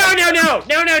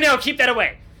 No, keep that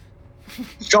away.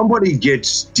 Somebody get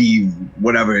Steve,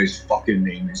 whatever his fucking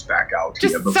name is, back out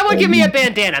Just here. someone give me a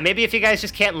bandana. Maybe if you guys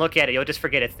just can't look at it, you'll just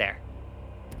forget it's there.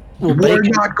 Well, We're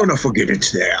not gonna forget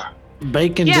it's there.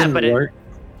 Bacon Yeah, but didn't work.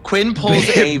 Quinn pulls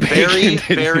a very,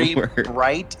 Bacon very didn't work.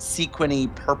 bright, sequiny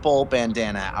purple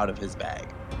bandana out of his bag.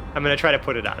 I'm gonna try to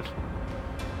put it on.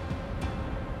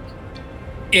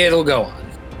 It'll go on.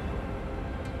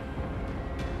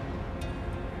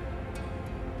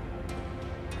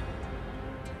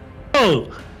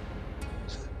 Oh!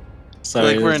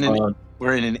 Sorry, Like we're that's in loud.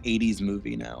 We're in an 80s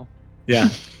movie now. Yeah.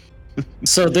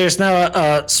 So there's now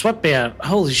a sweatband.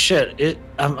 Holy shit!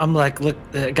 I'm like, look,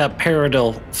 I got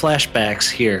Paradil flashbacks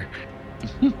here.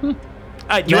 Do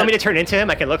you want me to turn into him?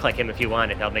 I can look like him if you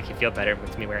want. That'll make you feel better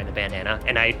with me wearing the bandana.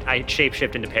 And I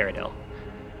shapeshift into Paradil.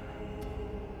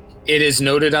 It is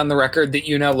noted on the record that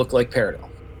you now look like Paradil.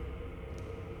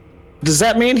 Does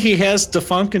that mean he has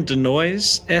Defunk and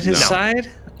Denoise at his No.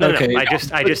 side? No, Okay. no.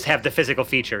 I just have the physical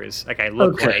features. Like I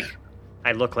look Okay.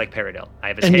 like Paradil. I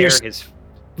have his And hair, you're- his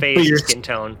but face, you're- his skin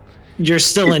tone. You're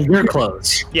still in your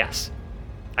clothes. Yes.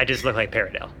 I just look like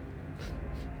Paradil.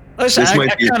 Listen, This I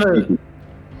might be. kind of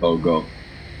Oh, go.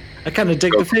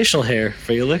 dig the facial hair,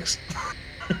 Felix.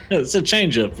 It's a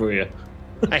change up for you.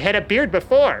 I had a beard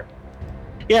before.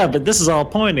 Yeah, but this is all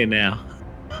pointy now.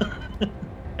 I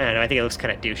don't know. I think it looks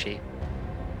kind of douchey.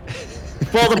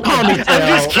 Well, the ponytail. I'm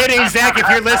just kidding, Zach. If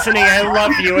you're listening, I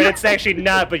love you, and it's actually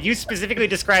not. But you specifically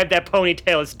described that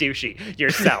ponytail as douchey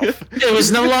yourself. It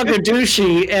was no longer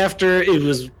douchey after it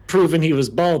was proven he was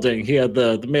balding. He had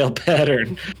the male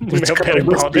pattern with, Male pattern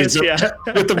baldness, up yeah. top,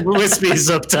 with the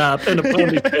wispies up top and a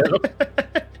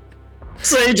ponytail.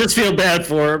 So you just feel bad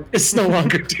for him. It's no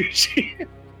longer douchey.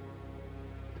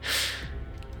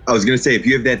 I was gonna say, if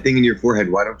you have that thing in your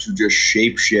forehead, why don't you just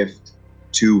shapeshift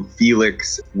to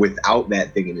Felix without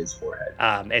that thing in his forehead?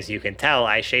 As you can tell,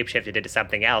 I shapeshifted into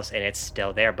something else, and it's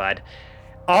still there, bud.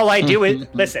 All I do is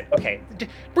listen. Okay,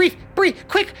 brief,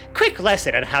 quick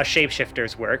lesson on how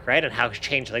shapeshifters work, right? And how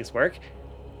changelings work.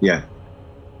 Yeah.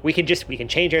 We can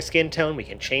change our skin tone. We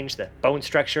can change the bone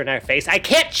structure in our face. I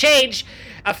can't change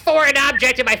a foreign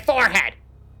object in my forehead.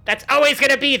 That's always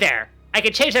gonna be there. I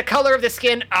can change the color of the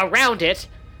skin around it,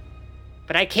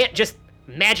 but I can't just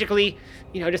magically,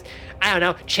 I don't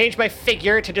know, change my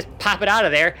figure to just pop it out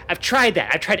of there. I've tried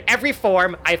that. I've tried every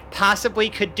form I possibly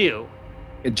could do.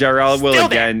 Jarrell will Still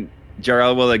again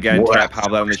What? tap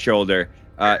Hoblet on the shoulder.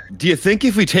 Do you think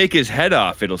if we take his head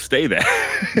off, it'll stay there?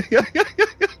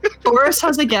 Boris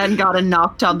has again gotten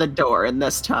knocked on the door, and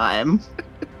this time.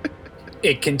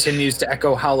 It continues to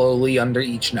echo hollowly under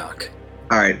each knock.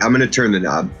 All right, I'm gonna turn the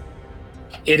knob.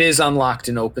 It is unlocked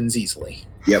and opens easily.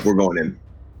 Yep, we're going in.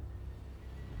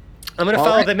 I'm gonna All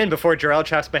follow right. them in before Jarrell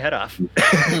chops my head off.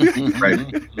 Right.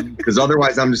 Because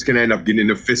otherwise, I'm just gonna end up getting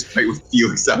in a fist fight with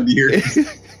Felix out here.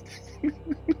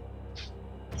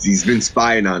 He's been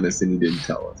spying on us and he didn't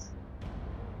tell us.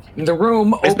 The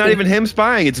room It's not open- even him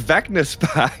spying. It's Vecna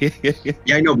spying.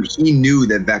 Yeah, I know, but he knew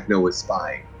that Vecna was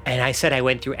spying. And I said I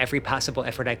went through every possible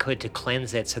effort I could to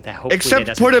cleanse it so that hopefully it Except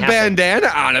doesn't put a happen. bandana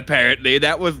on, apparently.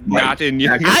 That was not in you.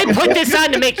 I put this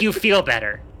on to make you feel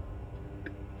better.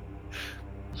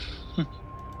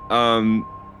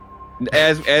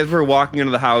 As we're walking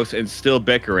into the house and still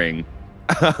bickering,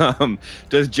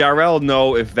 does Jarrell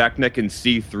know if Vecna can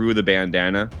see through the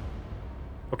bandana?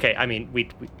 Okay, I mean,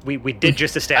 we did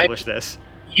just establish this.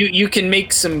 You can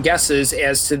make some guesses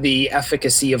as to the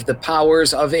efficacy of the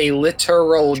powers of a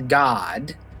literal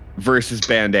god. Versus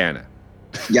bandana.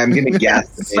 Yeah, I'm gonna guess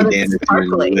the But it's bandana's doing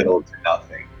sparkly. little to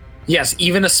nothing. Yes,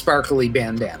 even a sparkly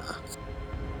bandana.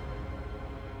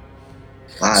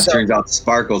 It So- turns out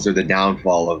sparkles are the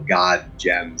downfall of God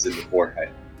gems in the forehead.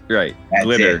 Right. That's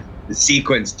Glitter. it. The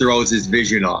sequence throws his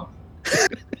vision off.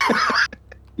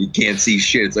 You can't see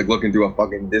shit. It's like looking through a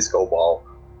fucking disco ball.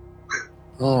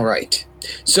 All right.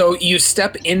 So you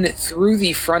step in through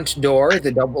the front door,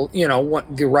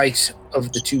 the right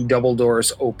of the two double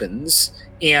doors opens,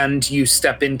 and you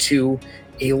step into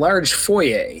a large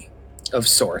foyer of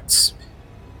sorts.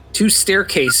 Two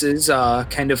staircases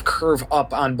kind of curve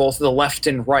up on both the left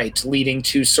and right, leading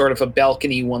to sort of a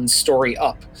balcony 1 story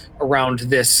up around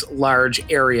this large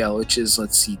area, which is,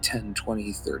 10,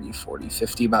 20, 30, 40,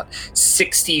 50, about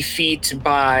 60 feet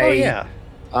by Oh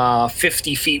yeah,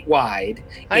 50 feet wide.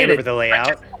 I and remember it the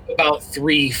layout. about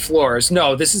 3 floors.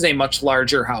 No, this is a much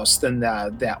larger house than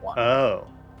that one. Oh,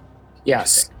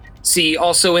 Yes. See,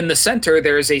 also in the center,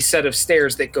 there is a set of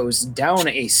stairs that goes down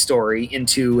a story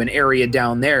into an area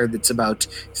down there that's about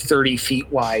 30 feet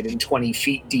wide and 20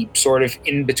 feet deep, sort of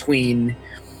in between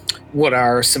what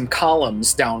are some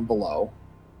columns down below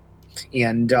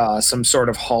and some sort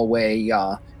of hallway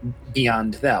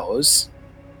beyond those.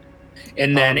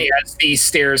 And then as these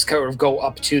stairs kind of go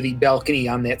up to the balcony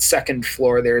on that second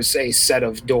floor, there's a set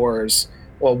of doors,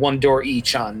 well, 1 door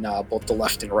each on both the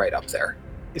left and right up there.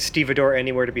 is Stevedore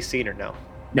anywhere to be seen or no?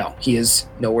 No, he is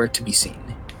nowhere to be seen.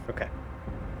 Okay.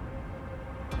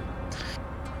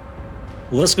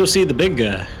 Let's go see the big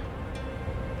guy.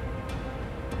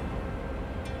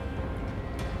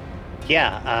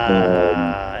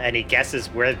 Yeah. Any guesses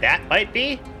where that might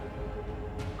be?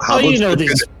 How Oh, you about know you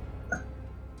these.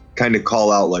 kind of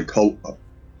call out like,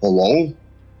 hello?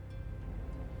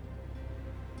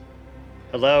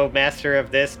 Hello, master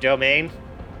of this domain.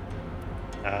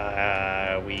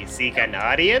 We seek an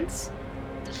audience.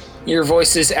 Your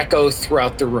voices echo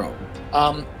throughout the room.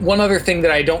 One other thing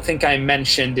that I don't think I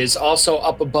mentioned is also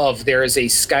up above there is a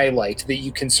skylight that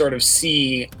you can sort of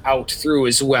see out through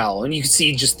as well. And you can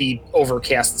see just the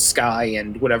overcast sky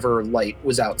and whatever light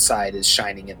was outside is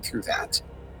shining in through that.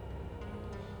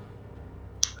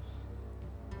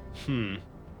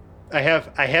 I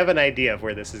have an idea of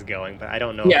where this is going, but I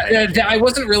don't know. Yeah, if I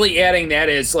wasn't really adding that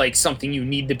as like something you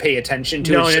need to pay attention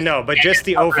to. No, It's no, just- no. But just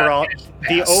the cover overall, up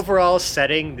the pass. overall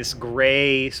setting, this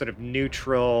gray, sort of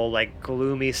neutral, like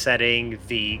gloomy setting,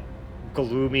 the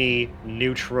gloomy,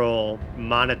 neutral,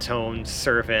 monotone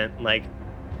servant, like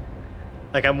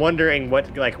I'm wondering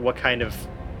what kind of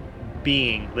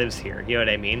being lives here. You know what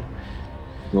I mean?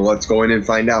 Well, let's go in and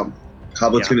find out.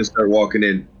 Hoblet's Yeah. gonna start walking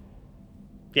in.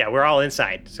 Yeah, we're all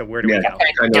inside. So where do Yeah. we go? Okay,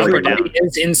 I know. Up or everybody down?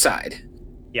 is inside.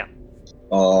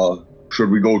 Should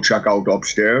we go check out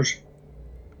upstairs?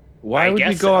 Why I would we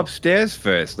guess go so. upstairs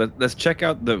first? Let's check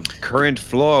out the current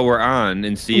floor we're on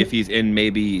and see if he's in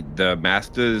maybe the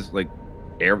master's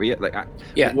area.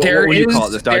 Yeah, What there would you is call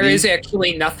it, the there study? is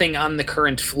actually nothing on the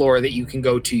current floor that you can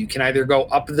go to. You can either go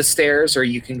up the stairs or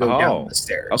you can go Oh, down the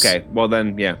stairs. Okay, well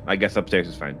then, yeah, I guess upstairs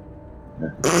is fine.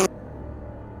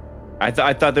 I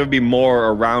thought there would be more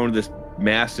around this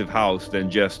massive house than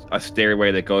just a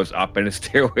stairway that goes up and a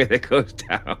stairway that goes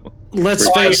down. Let's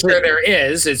Well, I'm face sure it. there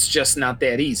is. It's just not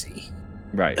that easy.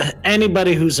 Right.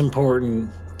 Anybody who's important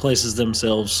places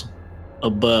themselves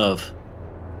above.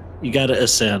 You got to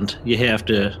ascend. You have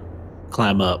to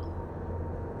climb up.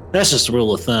 That's just a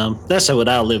rule of thumb. That's what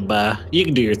I live by. You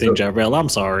can do your thing, Jarrell. I'm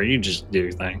sorry. You just do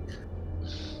your thing.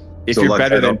 If So you're let's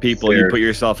better head than people, you upstairs. put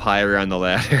yourself higher on the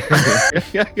ladder.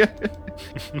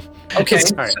 Okay.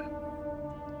 All right.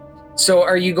 So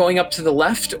are you going up to the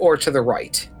left or to the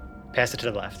right? Pass it to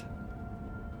the left.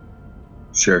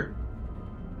 Sure.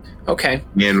 Okay.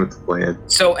 Man with the plan.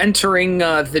 So entering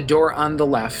the door on the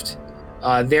left,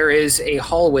 there is a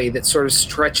hallway that sort of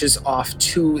stretches off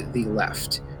to the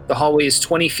left. The hallway is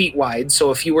 20 feet wide,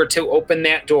 so if you were to open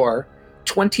that door,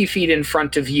 20 feet in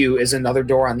front of you is another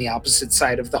door on the opposite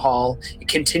side of the hall. It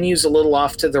continues a little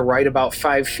off to the right, about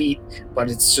 5 feet, but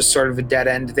it's just sort of a dead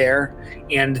end there.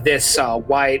 And this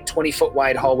wide, 20-foot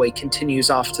wide hallway continues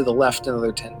off to the left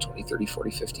another 10, 20, 30,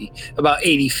 40, 50, about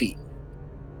 80 feet.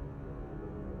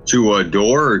 To a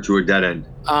door or to a dead end?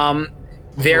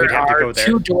 There We'd have to are go there.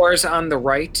 2 doors on the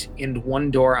right and 1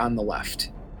 door on the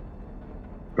left.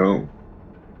 Oh.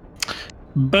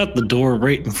 About the door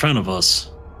right in front of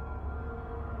us.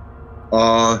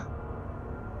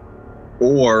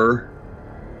 Or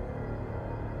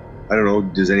I don't know.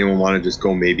 Does anyone want to just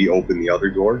go maybe open the other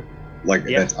door, like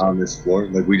Yeah. that's on this floor?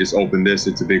 Like we just open this.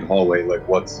 It's a big hallway. Like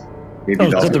what's maybe Oh,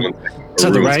 the to other the- one? to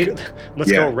the Or right?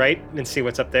 Let's Yeah. go right and see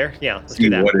what's up there. Yeah, let's See do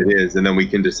that. what it is, and then we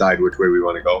can decide which way we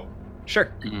want to go.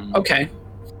 Sure. Okay.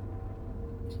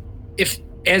 If,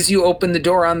 as you open the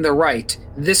door on the right,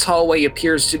 this hallway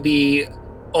appears to be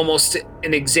almost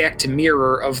an exact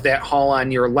mirror of that hall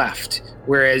on your left.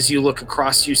 Whereas you look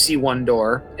across, you see 1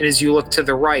 door, and as you look to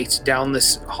the right, down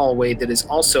this hallway that is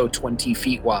also 20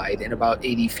 feet wide and about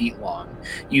 80 feet long,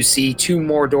 you see 2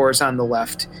 more doors on the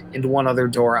left and 1 other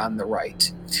door on the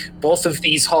right. Both of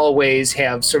these hallways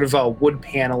have sort of a wood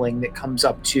paneling that comes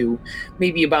up to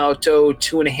maybe about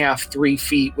 2.5, 3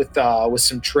 feet with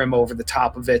some trim over the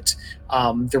top of it.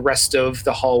 The rest of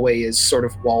the hallway is sort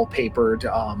of wallpapered.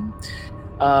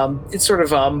 It's sort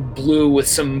of blue with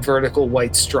some vertical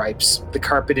white stripes. The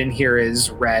carpet in here is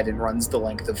red and runs the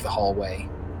length of the hallway.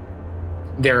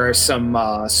 There are some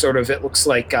it looks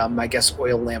like, I guess,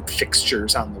 oil lamp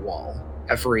fixtures on the wall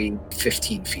every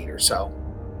 15 feet or so.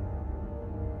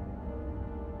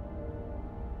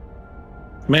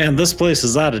 Man, this place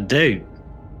is out of date.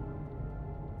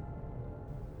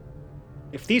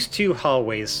 If these 2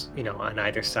 hallways, on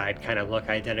either side kind of look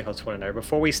identical to one another,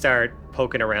 before we start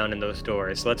poking around in those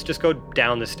doors, let's just go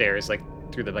down the stairs, like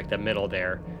through the middle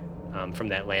there, from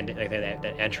that landing, like that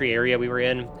entry area we were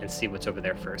in, and see what's over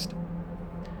there first.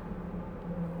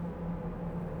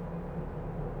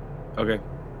 Okay.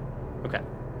 Okay.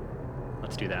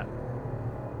 Let's do that.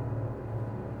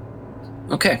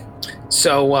 Okay,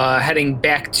 so heading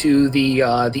back to the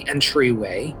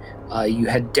entryway, you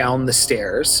head down the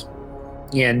stairs,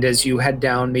 and as you head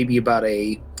down, maybe about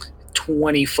a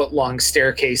 20-foot long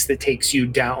staircase that takes you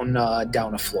down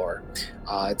a floor.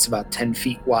 It's about 10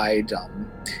 feet wide.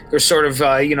 There's sort of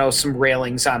some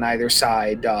railings on either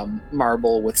side,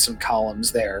 marble with some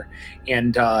columns there,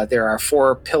 and there are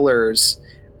 4 pillars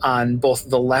on both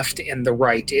the left and the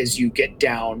right as you get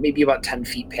down, maybe about 10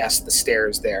 feet past the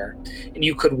stairs there. And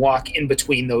you could walk in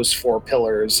between those 4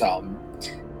 pillars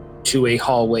to a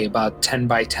hallway about 10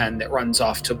 by 10 that runs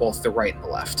off to both the right and the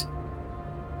left.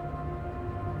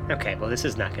 Okay, well, this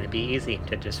is not going to be easy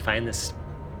to just find this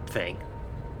thing.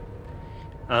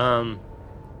 Jarrell,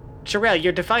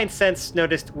 your divine sense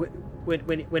noticed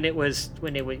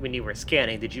when you were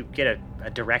scanning. Did you get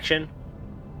a direction?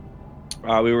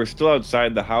 We were still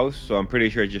outside the house, so I'm pretty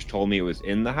sure it just told me it was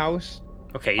in the house.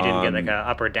 Okay, you didn't get like a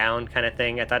up or down kind of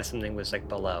thing. I thought something was like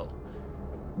below.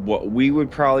 What we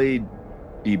would probably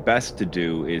be best to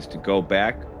do is to go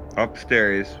back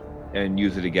upstairs and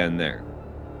use it again there,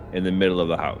 in the middle of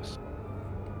the house.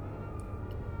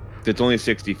 It's only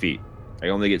 60 feet. I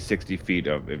only get 60 feet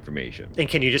of information. And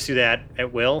can you just do that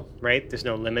at will, right? There's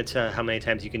no limit to how many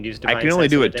times you can use divine I can only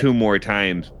sense do in a it day? 2 more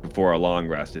times before a long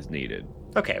rest is needed.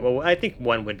 Okay, well, I think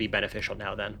 1 would be beneficial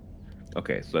now then.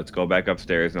 Okay, so let's go back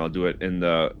upstairs and I'll do it in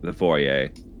the foyer.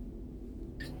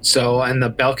 So on the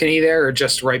balcony there, or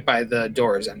just right by the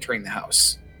doors entering the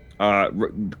house?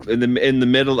 In the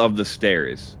middle of the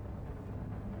stairs.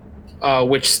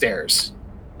 Which stairs?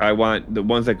 I want the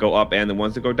ones that go up and the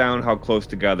ones that go down. How close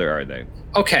together are they?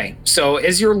 Okay, so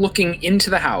as you're looking into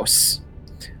the house,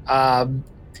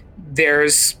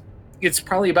 it's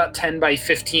probably about 10 by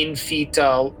 15 feet,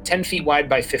 10 feet wide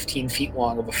by 15 feet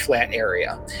long of a flat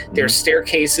area. There's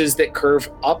staircases that curve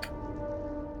up,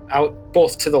 out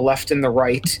both to the left and the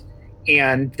right,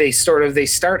 and they start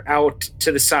out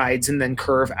to the sides and then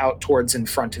curve out towards in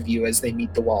front of you as they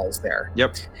meet the walls there.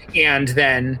 Yep. And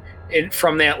then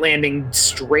from that landing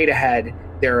straight ahead,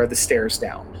 there are the stairs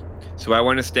down. So I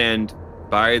want to stand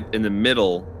in the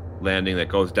middle landing that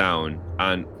goes down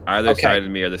on either Okay. side of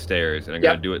me are the stairs, and I'm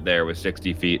going to do it there with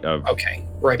 60 feet of. Okay,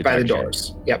 right by the Detection.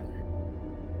 doors. Yep.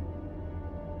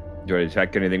 Do I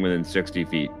detect anything within 60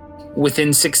 feet?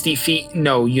 Within 60 feet,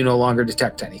 no, you no longer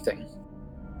detect anything.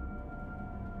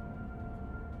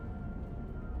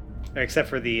 Except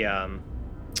for the,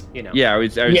 Yeah, I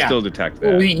would Yeah. still detect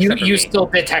Well, that. you Except for me. still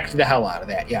detect the hell out of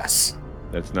that, yes.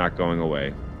 That's not going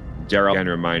away. Gerald kind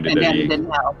of reminded And that then he didn't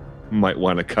help. might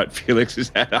want to cut Felix's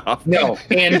head off. No,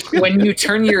 and when you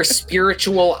turn your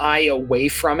spiritual eye away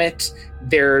from it,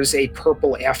 there's a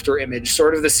purple after image,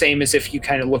 sort of the same as if you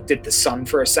kind of looked at the sun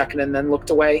for a second and then looked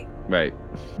away, Right.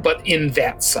 but in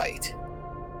that sight.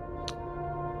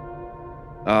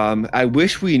 I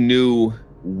wish we knew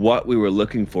what we were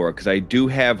looking for, because I do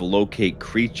have locate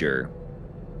creature.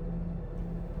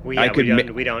 We I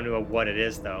could we don't know what it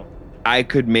is though. I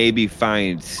could maybe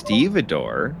find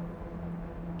Stevedore.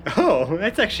 Oh,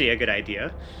 that's actually a good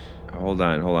idea. Hold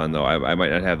on though. I might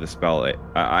not have the spell.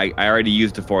 I already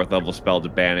used the 4th level spell to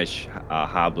banish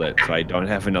Hoblet, so I don't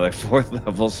have another 4th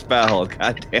level spell.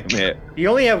 God damn it. You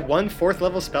only have one 4th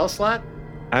level spell slot?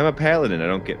 I'm a paladin. I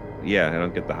don't get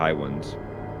the high ones.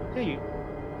 Yeah, you.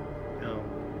 No.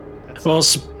 That's Well,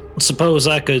 suppose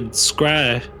I could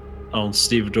scry on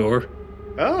Stevedore.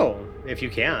 Oh, if you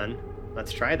can.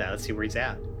 Let's try that. Let's see where he's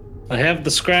at. I have the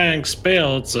scrying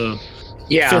spell. It's a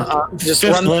Yeah, just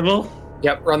fifth run. level.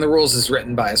 Yep, run the rules as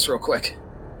written by us real quick.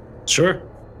 Sure.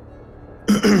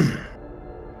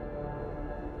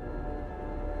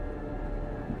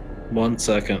 1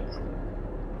 second.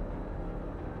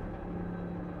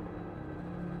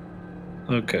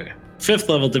 Okay. 5th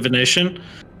level divination.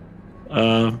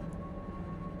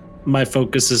 My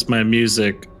focus is my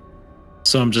music.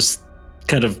 So I'm just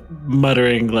kind of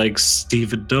muttering like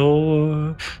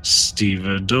Stevedore,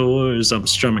 Stevedore as I'm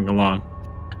strumming along.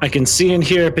 I can see and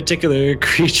hear a particular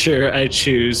creature I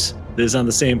choose that is on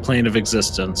the same plane of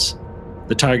existence.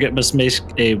 The target must make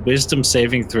a wisdom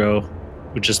saving throw,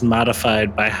 which is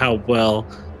modified by how well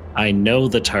I know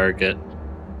the target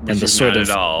and the sort of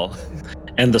at all.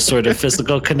 and the sort of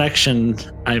physical connection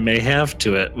I may have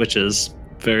to it, which is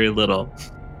very little.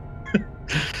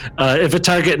 If a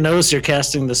target knows you're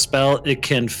casting the spell, it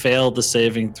can fail the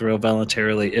saving throw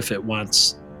voluntarily if it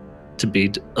wants to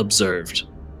be observed.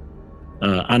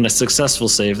 On a successful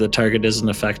save, the target isn't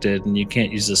affected and you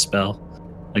can't use the spell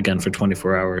again for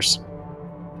 24 hours.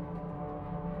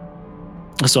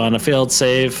 So on a failed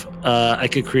save, I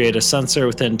could create a sensor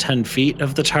within 10 feet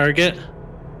of the target.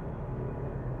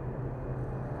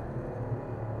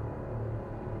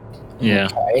 Yeah.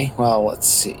 Okay, well, let's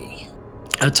see.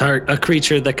 A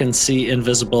creature that can see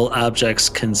invisible objects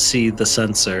can see the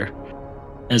sensor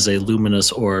as a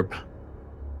luminous orb.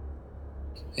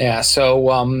 Yeah, so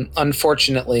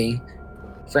unfortunately,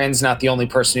 Fran's not the only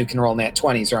person who can roll nat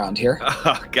 20s around here.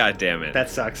 Oh, God damn it. That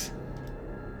sucks.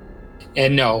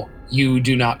 And no, you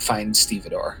do not find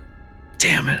Stevedore.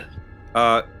 Damn it.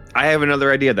 I have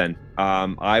another idea then.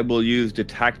 I will use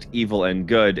detect evil and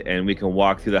good, and we can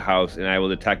walk through the house, and I will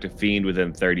detect a fiend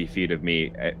within 30 feet of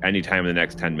me at any time in the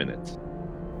next 10 minutes.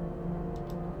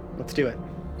 Let's do it.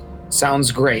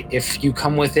 Sounds great. If you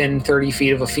come within 30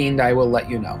 feet of a fiend, I will let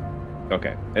you know.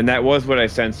 Okay. And that was what I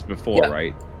sensed before, Yeah.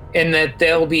 right? And that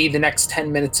there'll be the next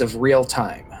 10 minutes of real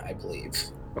time, I believe.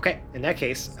 Okay, in that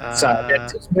case, So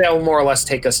that'll more or less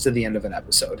take us to the end of an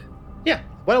episode. yeah.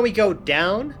 Why don't we go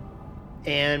down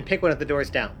and pick one of the doors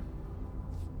down?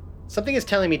 Something is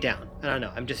telling me down. I don't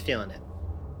know. I'm just feeling it.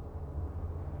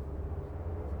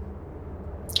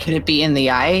 Could it be in the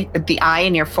eye? The eye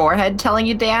in your forehead telling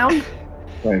you down?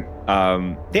 Right.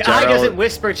 The eye doesn't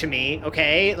whisper to me,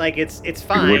 okay? Like it's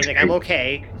fine. Which Like I'm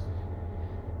okay.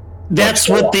 That's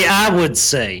what the eye would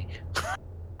say.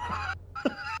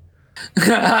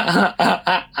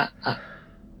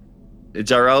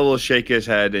 Jarrell will shake his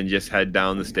head and just head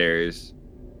down the stairs.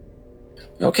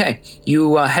 Okay,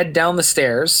 you head down the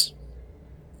stairs.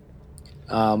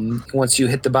 Once you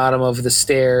hit the bottom of the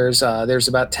stairs, there's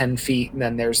about 10 feet, and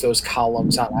then there's those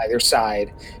columns on either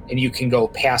side, and you can go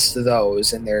past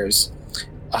those, and there's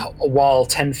a wall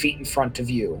 10 feet in front of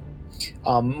you.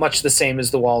 Much the same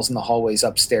as the walls in the hallways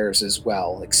upstairs as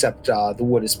well, except the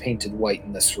wood is painted white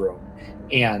in this room,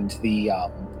 and the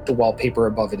wallpaper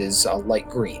above it is light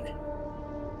green.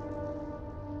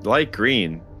 Light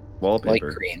green wallpaper.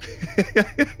 Light green.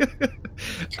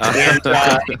 And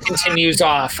it continues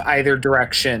off either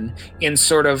direction in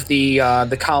sort of the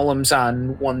columns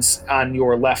on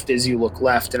your left as you look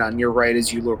left and on your right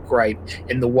as you look right,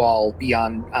 and the wall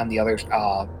beyond on the other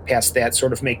past that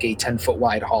sort of make a 10-foot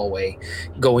wide hallway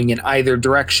going in either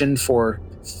direction for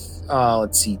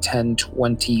 10,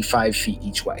 25 feet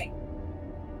each way.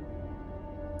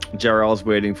 Jarrell's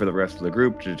waiting for the rest of the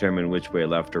group to determine which way,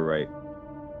 left or right.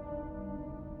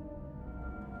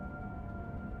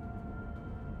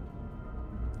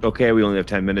 Okay, we only have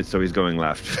 10 minutes, so he's going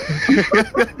left.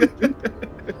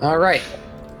 All right.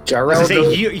 Let's say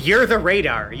Jarrell, you're the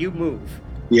radar. You move.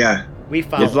 Yeah. We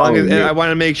follow. As long as yeah. I want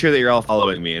to make sure that you're all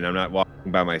following me and I'm not walking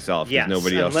walking by myself. 'Cause Yes,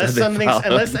 nobody else unless said they followed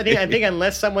I think me.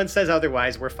 unless someone says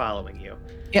otherwise, we're following you.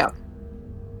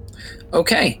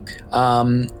 Okay.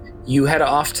 You head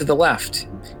off to the left,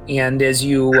 and as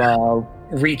you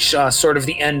reach sort of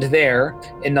the end there,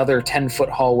 another 10-foot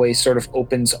hallway sort of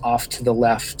opens off to the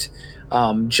left,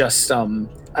 just on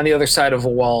the other side of a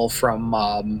wall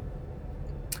from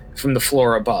the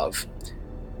floor above.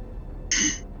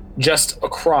 Just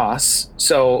across,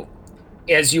 so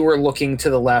as you were looking to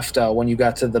the left, when you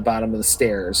got to the bottom of the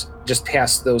stairs, just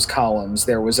past those columns,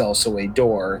 there was also a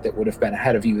door that would have been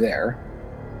ahead of you there.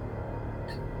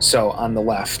 So on the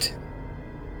left.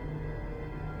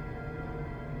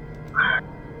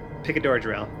 Pick a door,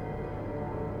 Jarrell.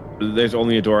 There's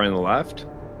only a door on the left.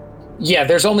 Yeah,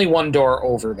 there's only one door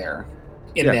over there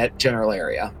in Yeah. that general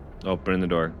area. Open the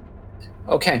door.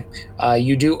 Okay.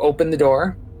 You do open the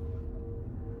door.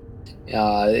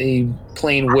 A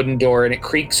plain wooden door, and it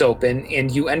creaks open, and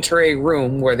you enter a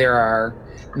room where there are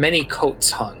many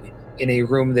coats hung in a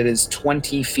room that is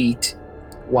 20 feet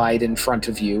wide in front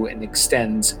of you and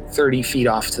extends 30 feet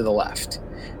off to the left.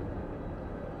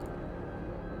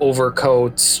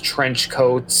 Overcoats, trench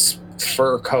coats,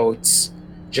 fur coats,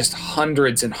 just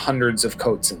hundreds and hundreds of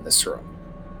coats in this room.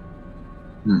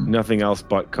 Nothing else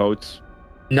but coats.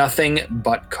 Nothing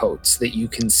but coats that you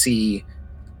can see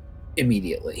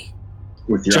immediately.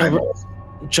 With your eyeballs.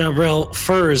 Jarrell,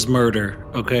 fur is murder,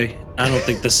 okay? I don't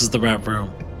think this is the right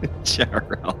room.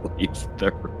 Jarrell leaves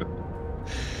the room.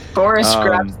 Boris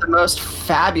grabs the most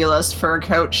fabulous fur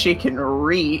coat she can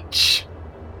reach.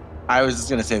 I was just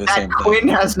gonna say the That same Quinn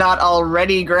has not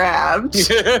already grabbed.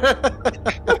 thing.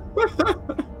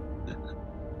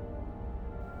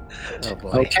 Oh boy.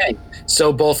 Okay,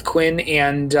 so both Quinn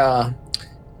and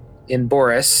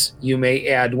Boris, you may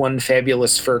add one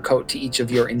fabulous fur coat to each of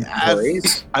your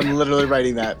inventories. I'm literally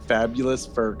writing that fabulous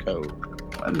fur coat.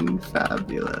 One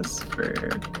fabulous fur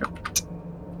coat.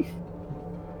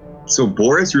 So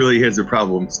Boris really has a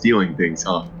problem stealing things,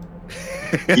 huh?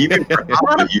 Even for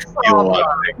Alpha, you steal a lot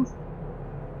of things.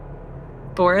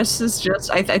 Boris is just,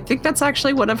 I think that's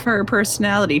actually one of her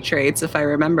personality traits, if I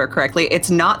remember correctly. It's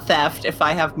not theft if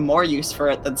I have more use for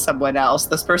it than someone else.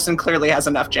 This person clearly has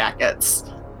enough jackets.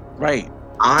 Right.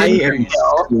 I am Didn't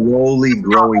you? slowly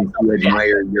growing to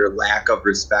admire your lack of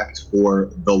respect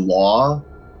for the law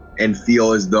and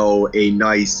feel as though a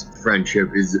nice friendship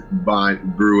is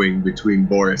brewing between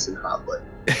Boris and Hoblet.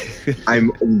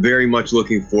 I'm very much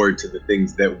looking forward to the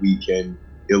things that we can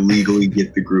illegally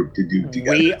get the group to do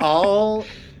together. We all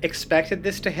expected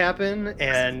this to happen,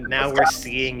 and now we're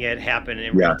seeing it happen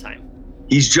in real time.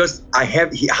 He's just,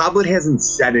 Hoblet hasn't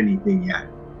said anything yet,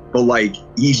 but like,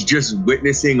 he's just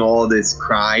witnessing all this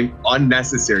crime,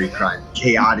 unnecessary crime,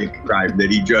 chaotic crime that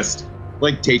he just,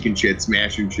 like taking shit,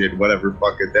 smashing shit, whatever,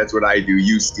 fuck it. That's what I do.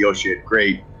 You steal shit.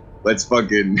 Great. Let's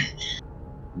fucking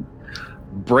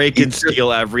Break and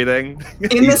steal everything.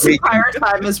 In this entire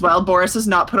time as well, Boris has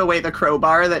not put away the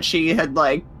crowbar that she had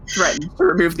like threatened to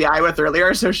remove the eye with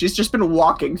earlier, so she's just been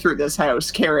walking through this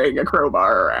house carrying a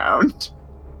crowbar around.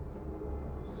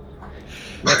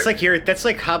 That's like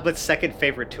Hoblet's second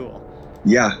favorite tool.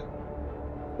 Yeah.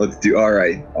 Let's do. All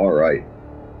right.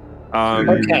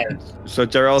 Okay. So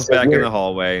Jarrell's So back in we're- the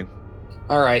hallway.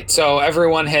 All right, so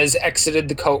everyone has exited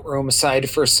the coat room aside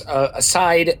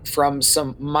from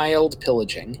some mild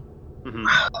pillaging. Mhm.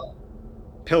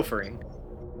 Pilfering.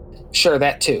 Sure,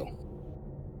 that too.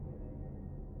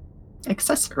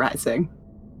 Accessorizing.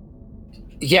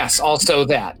 Yes, also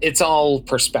that. It's all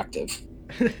perspective.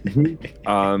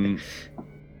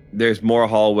 There's more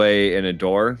hallway and a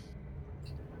door.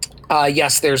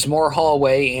 Yes, there's more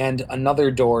hallway and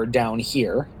another door down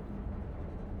here.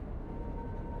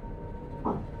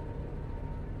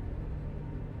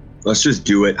 Let's just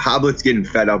do it. Hoblet's getting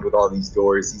fed up with all these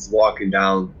doors. He's walking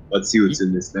down. Let's see what's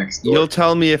in this next door. You'll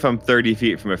tell me if I'm 30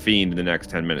 feet from a fiend in the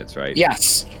next 10 minutes, right?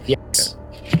 Yes.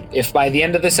 If by the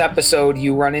end of this episode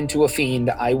you run into a fiend,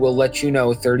 I will let you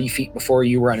know 30 feet before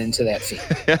you run into that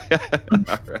fiend.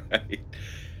 All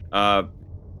right.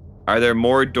 Are there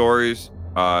more doors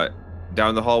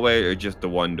down the hallway or just the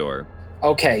one door?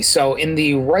 Okay, so in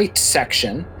the right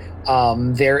section,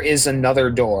 there is another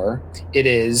door. It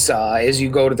is, as you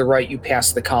go to the right, you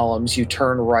pass the columns, you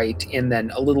turn right, and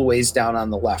then a little ways down on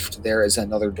the left, there is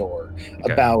another door,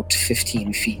 Okay. about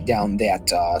 15 feet down that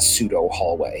pseudo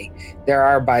hallway. There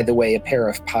are, by the way, a pair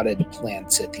of potted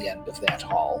plants at the end of that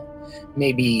hall.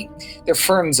 Maybe they're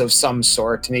ferns of some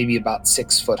sort, maybe about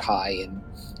 6 foot high, and,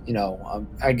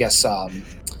 I guess,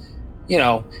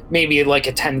 maybe like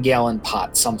a 10-gallon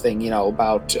pot, something,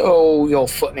 about,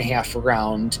 1.5 foot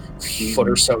around, foot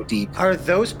or so deep. Are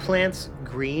those plants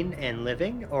green and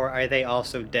living, or are they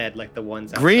also dead like the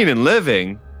ones Green outside? and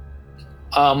living.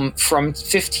 From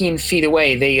 15 feet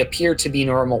away, they appear to be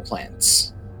normal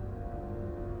plants.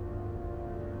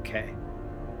 Okay.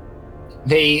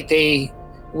 They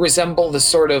resemble the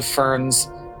sort of ferns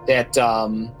that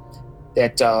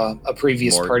a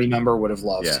previous More- party member would have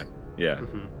loved. Yeah.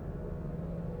 Mhm.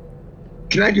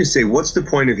 Can I just say, what's the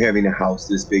point of having a house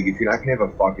this big if you're not gonna have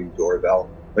a fucking doorbell?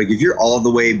 Like, if you're all the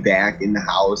way back in the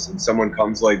house and someone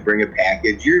comes to, like, bring a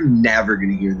package, you're never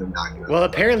gonna hear them knocking on Well, the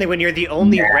apparently, when you're the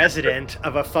only resident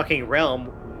of a fucking realm,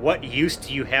 what use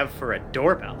do you have for a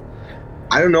doorbell? door.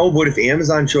 I don't know, but if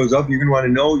Amazon shows up, you're gonna want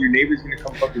to know your neighbor's gonna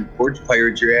come fucking porch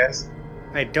pirate your ass.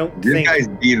 I don't This think. guy's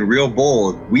being real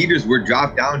bold. Weeders were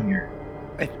dropped down here.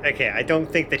 Okay, I don't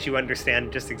think that you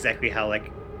understand just exactly how.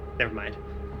 Like, never mind.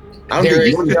 I don't There think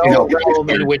is you understand no how realm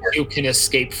in which you can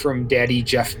escape from Daddy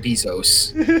Jeff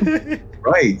Bezos.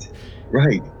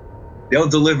 Right. They'll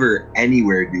deliver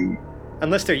anywhere, dude.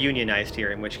 Unless they're unionized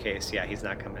here, in which case, yeah, he's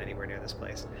not coming anywhere near this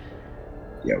place.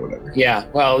 Yeah, whatever. Yeah,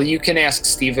 well, you can ask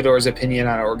Stevedore's opinion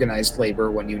on organized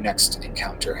labor when you next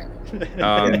encounter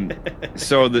him.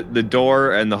 So the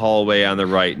door and the hallway on the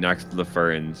right next to the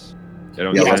ferns. They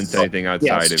don't Yes. sense anything outside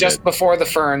Yes, of just it. before the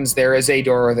ferns, there is a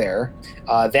door there.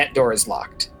 That door is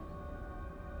locked.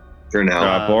 For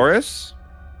now. Boris,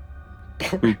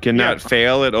 who cannot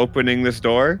fail at opening this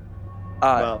door.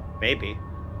 Well, maybe.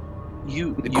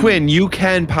 You Quinn, you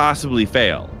can possibly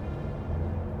fail.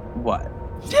 what?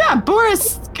 Yeah,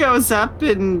 Boris goes up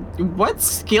and what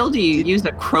skill do you use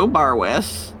a crowbar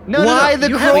with? Why the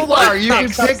you have crowbar? You can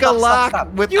Stop, pick stop, a stop, lock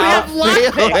stop. without You have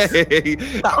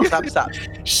failing. Stop.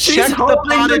 She's Check the holding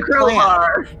the potted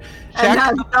crowbar Check and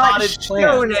has the not potted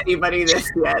shown plants. anybody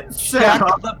this yet. So Check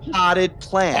the potted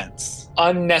plants.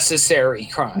 Unnecessary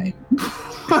crime.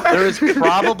 There is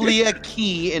probably a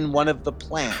key in one of the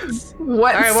plants.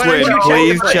 what? All right, why don't Quinn,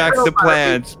 you please check the check the crowbar?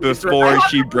 plants before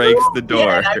she breaks the door.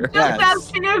 Yeah, I'm just Yes.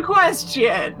 asking a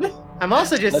question. I'm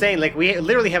also just saying, like, we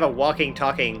literally have a walking,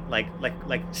 talking, like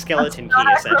skeleton key,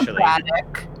 Not essentially.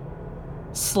 acrobatic.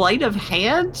 Sleight of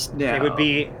hand? No. It would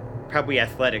be probably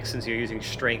athletics since you're using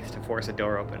strength to force a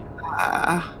door open.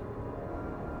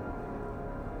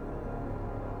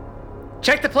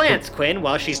 Check the plants, Quinn,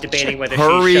 while she's debating whether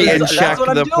Hurry she should. and That's check what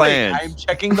I'm the doing. plants. I'm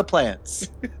checking the plants.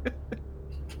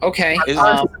 Okay. Is-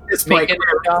 At this point, Make it-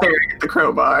 we're staring at the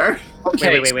crowbar.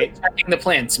 Okay. Wait. So checking the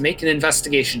plants. Make an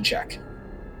investigation check.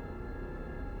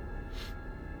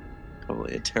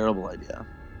 Probably a terrible idea.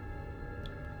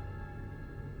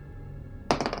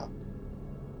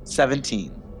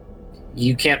 17.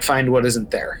 You can't find what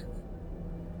isn't there.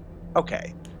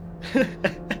 Okay.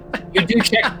 You do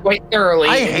check quite thoroughly.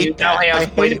 I and you hate now that. have I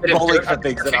quite a hate bit of rolling dirt for on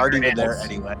things your that aren't even there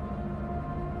fingernails. anyway.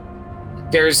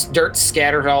 There's dirt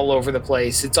scattered all over the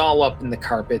place. It's all up in the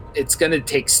carpet. It's going to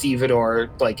take Stevedore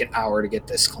like an hour to get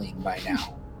this clean by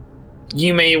now.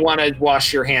 You may want to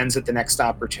wash your hands at the next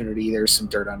opportunity. There's some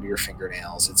dirt under your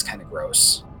fingernails. It's kind of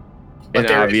gross. And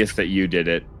there is- obvious that you did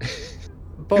it.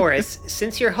 Boris,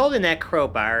 since you're holding that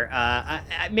crowbar,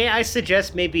 may I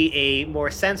suggest maybe a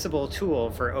more sensible tool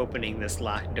for opening this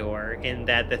locked door, in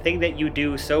that the thing that you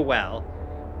do so well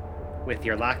with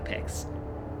your lockpicks.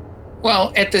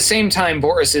 Well, at the same time,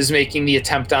 Boris is making the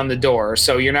attempt on the door,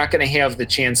 so you're not going to have the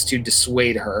chance to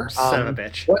dissuade her. Son of a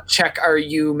bitch. What check are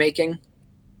you making?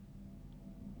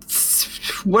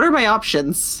 What are my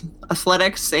options?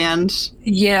 Athletics and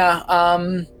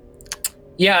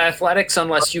Yeah, athletics,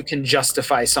 unless you can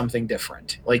justify something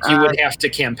different. Like you would have to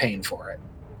campaign for it.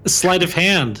 Sleight of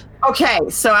hand. okay.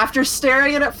 So after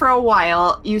staring at it for a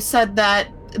while, you said that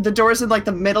the door's in like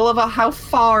the middle of a. How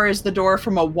far is the door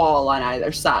from a wall on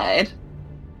either side?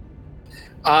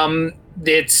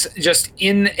 It's just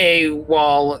in a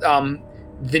wall.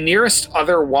 The nearest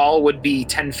other wall would be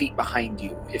 10 feet behind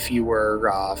you if you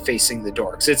were facing the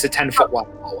door, because it's a 10-foot wide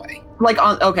hallway. Like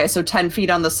on. Okay, so 10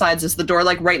 feet on the sides. Is the door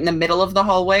like right in the middle of the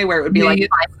hallway, where it would be like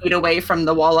 5 feet away from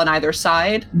the wall on either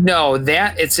side? No,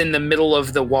 it's in the middle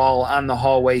of the wall on the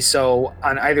hallway. So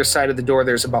on either side of the door,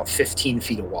 there's about 15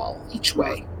 feet of wall each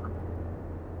way.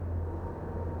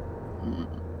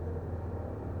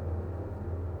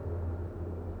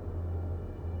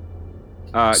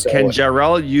 So- Can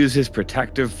Jarrell use his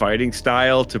protective fighting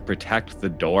style to protect the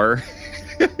door?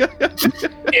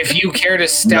 If you care to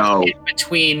step No. in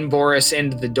between Boris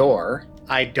and the door,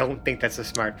 I don't think that's a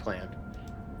smart plan.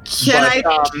 Can I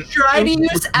try to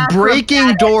use Breaking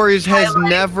acrobatics? doors has highlight?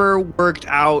 never worked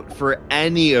out for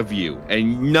any of you,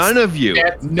 and none of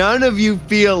you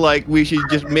feel like we should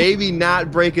just maybe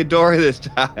not break a door this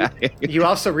time. You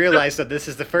also realize that this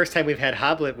is the first time we've had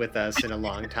Hoblet with us in a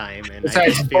long time, and I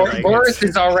Besides, just feel like Boris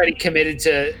is already committed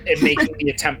to making the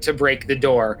attempt to break the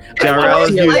door.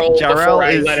 Jarrell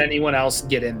I is- let anyone else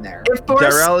get in there. If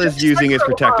Boris Darrell is sticks using the his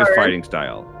protective crowbar- fighting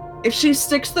style. If she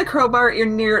sticks the crowbar you're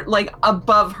near, like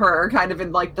above her, kind of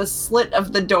in like the slit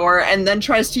of the door, and then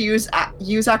tries to use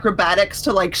acrobatics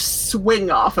to like swing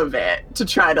off of it to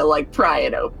try to like pry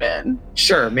it open.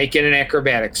 Sure, make it an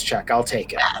acrobatics check. I'll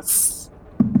take it. Yes.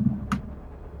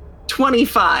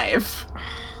 25.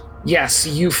 Yes,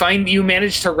 you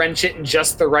manage to wrench it in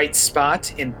just the right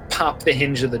spot and pop the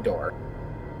hinge of the door.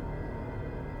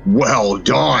 Well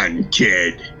done,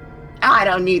 kid. I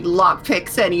don't need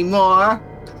lockpicks anymore.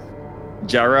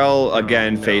 Jarrell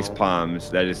again no. face palms.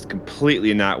 That is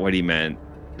completely not what he meant.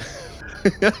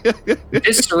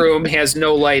 This room has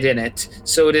no light in it,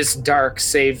 so it is dark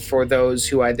save for those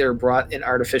who either brought an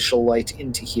artificial light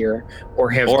into here or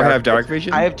have dark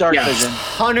vision. I have dark Yes. vision.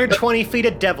 120 feet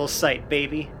of devil's sight,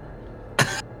 baby.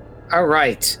 All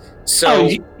right. So Oh,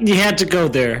 you had to go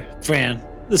there, Fran.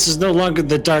 This is no longer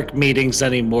the dark meetings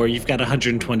anymore. You've got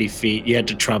 120 feet. You had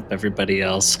to trump everybody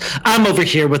else. I'm over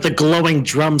here with a glowing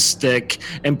drumstick,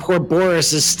 and poor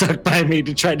Boris is stuck by me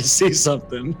to try to see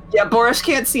something. Yeah, Boris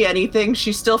can't see anything.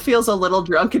 She still feels a little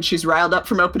drunk and she's riled up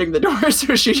from opening the door,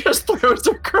 so she just throws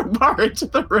her crowbar into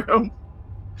the room.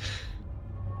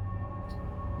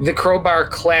 the crowbar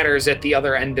clatters at the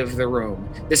other end of the room.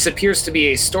 This appears to be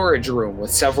a storage room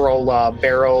with several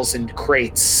barrels and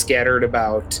crates scattered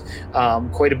about,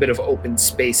 quite a bit of open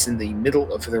space in the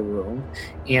middle of the room,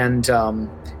 and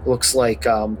looks like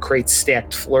crates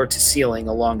stacked floor to ceiling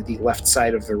along the left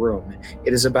side of the room.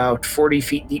 It is about 40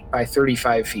 feet deep by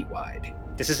 35 feet wide.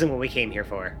 This isn't what we came here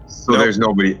for. So Nope. there's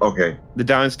nobody. Okay. The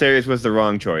downstairs was the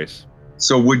wrong choice.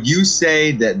 So would you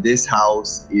say that this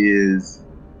house is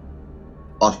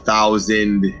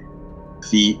 1,000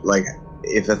 feet? Like,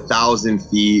 if 1,000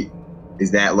 feet,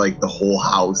 is that like the whole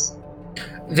house?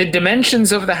 The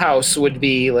dimensions of the house would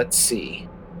be, let's see.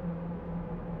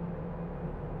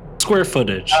 Square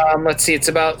footage. Let's see, it's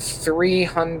about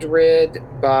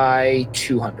 300 by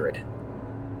 200.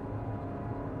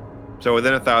 So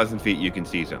within 1,000 feet, you can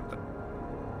see something.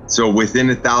 So within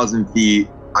 1,000 feet,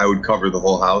 I would cover the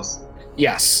whole house.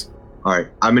 Yes. All right,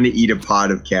 I'm gonna eat a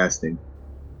pot of casting.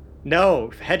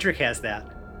 No, Hedrick has that.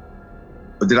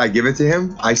 Did I give it to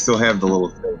him? I still have the little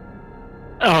thing.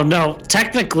 Oh no,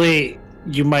 technically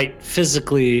you might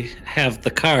physically have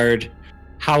the card.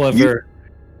 However,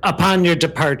 upon your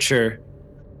departure,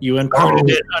 you imparted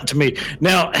it unto me.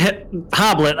 Now,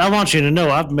 Hoblet, I want you to know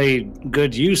I've made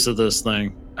good use of this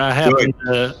thing. I happen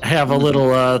to have a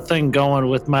little thing going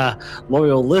with my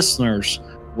loyal listeners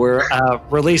where I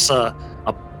release a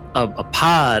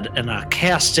pod and I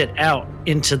cast it out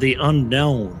into the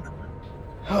unknown.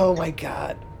 Oh my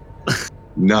god.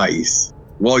 Nice.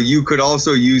 Well, you could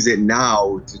also use it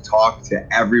now to talk to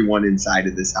everyone inside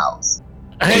of this house.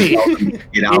 Hey,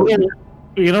 Get out.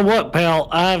 you know what, pal?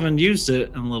 I haven't used it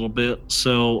in a little bit,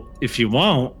 so if you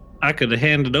want, I could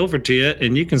hand it over to you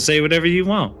and you can say whatever you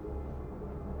want.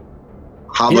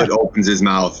 Hoblet opens his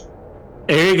mouth.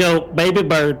 There you go, baby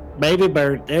bird, baby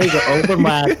bird. There you go, open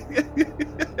wide.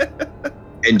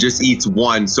 And just eats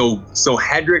one. So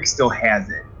Hedrick still has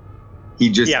it. He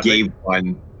just Yeah, but- gave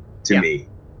one to Yeah. me.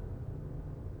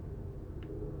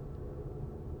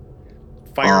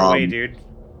 Fire away, Um, dude.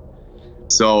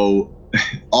 So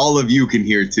all of you can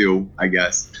hear too, I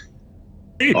guess.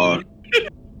 You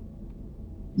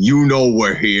know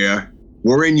we're here.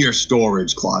 We're in your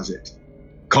storage closet.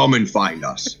 Come and find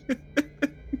us.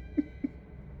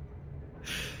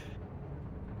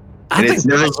 I And it's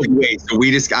think not that was too late. So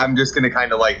I'm just gonna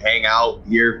kind of like hang out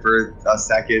here for a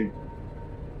second.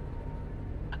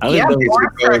 I think Yeah, that was,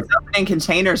 Boris starts opening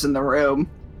containers in the room.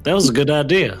 that was a good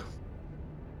idea.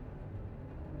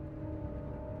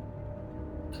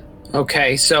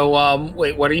 Okay, so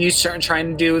wait, what are you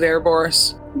trying to do there,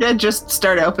 Boris? Yeah, just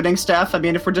start opening stuff. I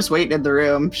mean, if we're just waiting in the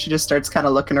room, she just starts kind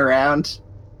of looking around.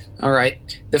 All right.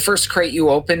 The first crate you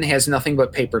open has nothing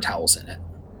but paper towels in it.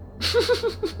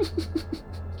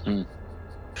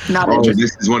 Not Oh, interested.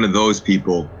 this is one of those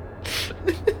people.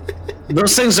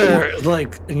 Those things are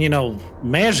like,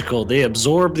 magical. They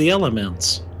absorb the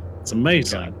elements. It's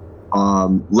amazing.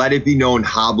 Let it be known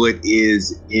Hoblet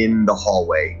is in the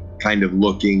hallway, kind of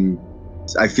looking.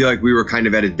 I feel like we were kind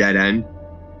of at a dead end.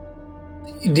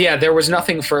 Yeah, there was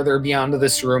nothing further beyond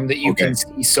this room that you Okay. can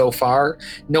see so far.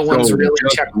 No one's really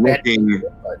just checked that. looking,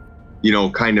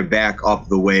 kind of back up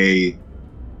the way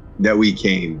that we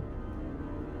came.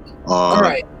 All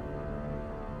right.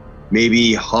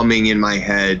 Maybe humming in my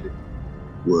head,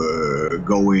 we're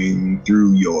going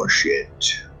through your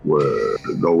shit. We're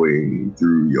going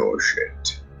through your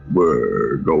shit.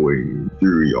 We're going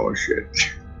through your shit.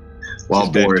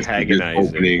 While Just Boris is antagonizing.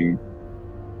 opening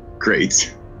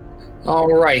crates.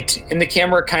 All right, and the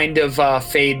camera kind of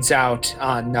fades out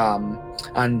on.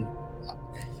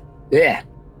 Yeah,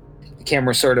 the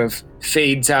camera sort of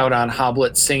fades out on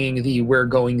Hoblet singing the "We're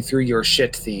Going Through Your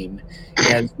Shit" theme,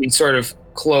 and we sort of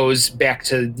close back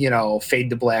to fade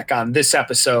to black on this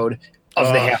episode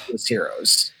of the Hapless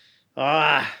Heroes.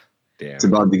 Ah, Damn. It's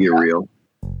about to get real.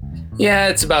 Yeah,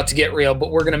 it's about to get real,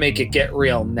 but we're going to make it get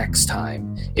real next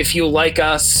time. If you like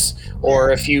us,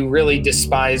 or if you really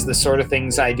despise the sort of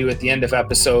things I do at the end of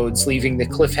episodes, leaving the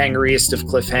cliffhangeriest of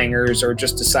cliffhangers, or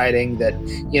just deciding that,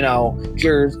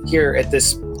 here at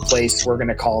this place, we're going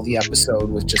to call the episode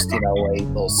with just, a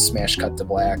little smash cut to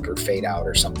black or fade out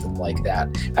or something like that.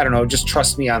 I don't know. Just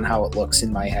trust me on how it looks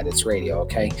in my head. It's radio,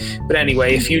 okay? But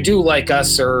anyway, if you do like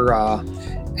us or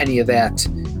any of that,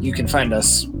 you can find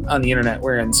us on the internet.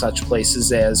 We're in such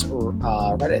places as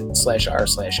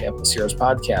Reddit/r/Hapless Heroes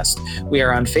Podcast. We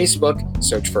are on Facebook.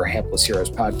 Search for Hapless Heroes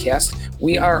Podcast.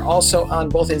 We are also on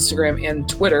both Instagram and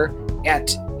Twitter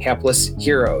at Hapless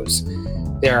Heroes.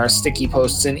 There are sticky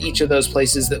posts in each of those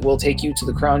places that will take you to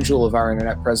the crown jewel of our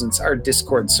internet presence, our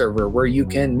Discord server, where you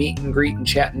can meet and greet and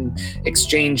chat and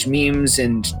exchange memes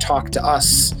and talk to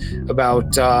us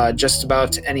about just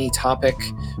about any topic,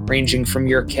 ranging from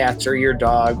your cat or your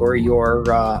dog or your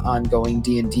ongoing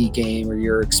D&D game or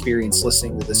your experience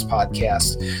listening to this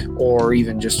podcast, or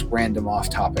even just random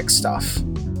off-topic stuff.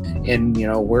 And,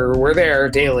 we're there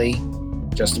daily,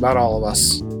 just about all of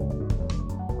us.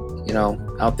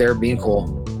 Out there being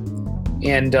cool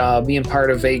and being part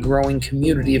of a growing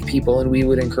community of people. And we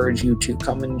would encourage you to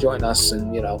come and join us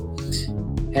and,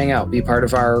 hang out, be part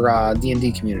of our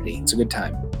D&D community. It's a good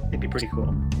time. it'd be pretty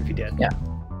cool if you did. Yeah.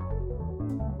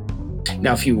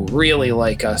 Now, if you really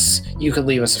like us, you could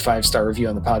leave us a 5-star review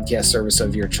on the podcast service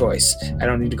of your choice. I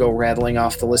don't need to go rattling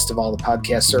off the list of all the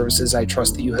podcast services. I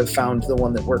trust that you have found the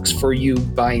one that works for you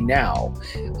by now.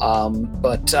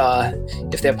 But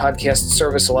if that podcast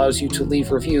service allows you to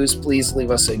leave reviews, please leave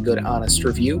us a good, honest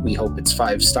review. We hope it's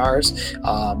 5 stars.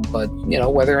 But,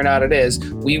 whether or not it is,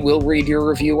 we will read your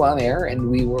review on air, and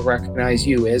we will recognize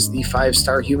you as the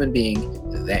 5-star human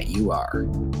being that you are.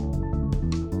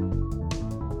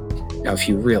 Now, if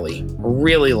you really,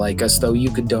 really like us, though,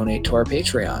 you could donate to our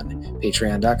Patreon,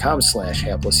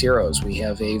 patreon.com/Hapless Heroes. We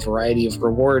have a variety of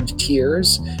reward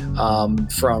tiers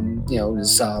from,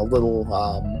 this little,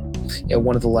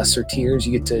 one of the lesser tiers.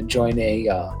 You get to join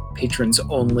a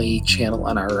patrons-only channel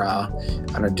on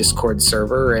our Discord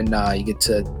server, and you get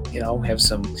to, have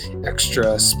some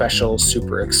extra special,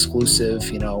 super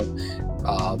exclusive,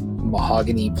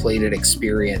 mahogany-plated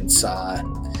experience. I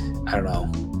don't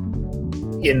know.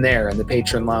 In there in the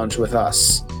patron lounge with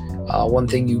us. One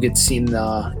thing you get seen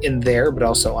in there, but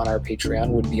also on our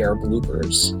Patreon, would be our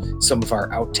bloopers, some of our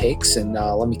outtakes. And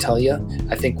let me tell you,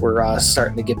 I think we're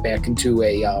starting to get back into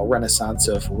a renaissance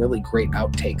of really great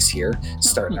outtakes here,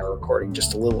 starting our recording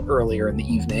just a little earlier in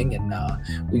the evening. And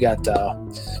we got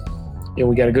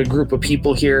we got a good group of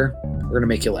people here. We're gonna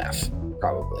make you laugh,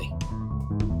 probably.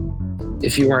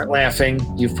 If you weren't laughing,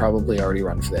 you've probably already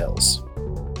run for the hills.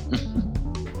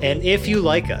 And if you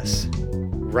like us,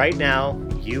 right now,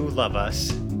 you love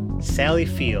us, Sally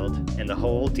Field, and the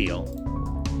whole deal,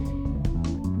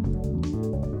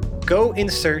 go in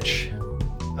search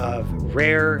of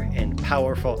rare and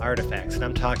powerful artifacts. And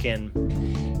I'm talking,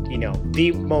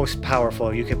 the most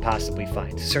powerful you could possibly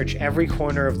find. Search every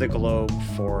corner of the globe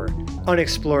for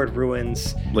unexplored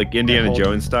ruins. Like Indiana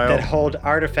Jones style? That hold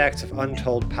artifacts of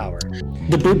untold power.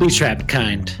 The booby trap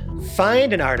kind.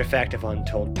 Find an artifact of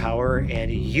untold power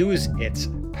and use its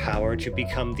power to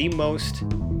become the most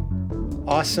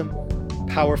awesome,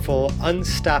 powerful,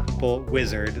 unstoppable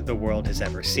wizard the world has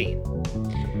ever seen.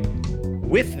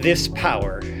 With this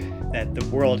power that the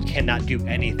world cannot do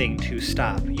anything to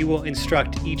stop, you will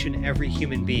instruct each and every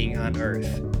human being on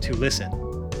Earth to listen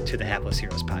to the Hapless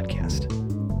Heroes podcast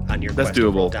on your quest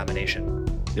for world domination.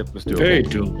 Yep, that's doable. Very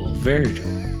doable. Very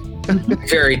doable.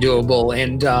 Very doable,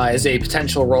 and as a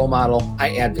potential role model,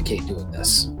 I advocate doing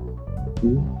this.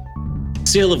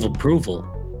 Seal of approval.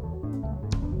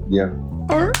 Yeah.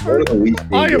 One of the least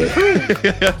dangerous.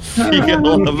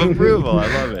 Seal of approval. I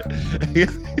love it.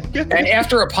 And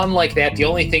after a pun like that, the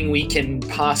only thing we can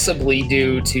possibly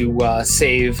do to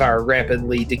save our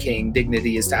rapidly decaying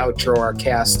dignity is to outro our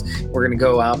cast. We're going to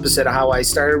go opposite of how I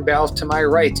started, off to my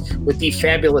right, with the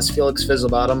fabulous Felix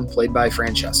Fizzlebottom, played by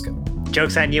Francesca.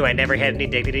 Joke's on you, I never had any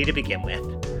dignity to begin with.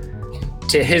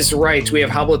 To his right, we have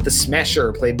Hoblet the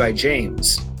Smasher, played by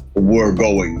James. We're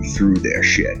going through their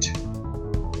shit.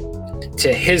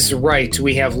 To his right,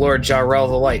 we have Lord Jarrell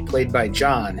the Light, played by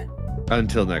John.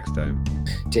 Until next time.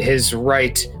 To his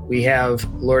right, we have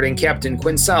Lord and Captain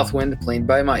Quinn Southwind, played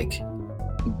by Mike.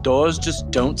 Doors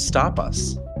just don't stop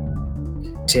us.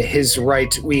 To his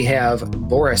right, we have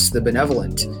Boris the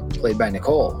Benevolent, played by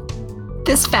Nicole.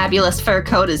 This fabulous fur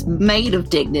coat is made of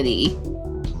dignity.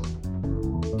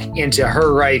 And to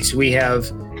her right, we have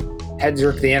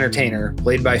Hedrick the Entertainer,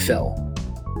 played by Phil.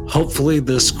 Hopefully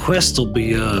this quest will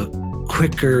be a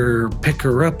quicker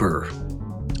picker-upper.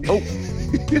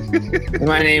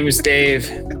 My name is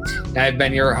Dave. I've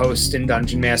been your host and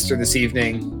Dungeon Master this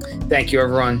evening. Thank you,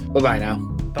 everyone. Bye-bye now.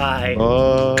 Bye.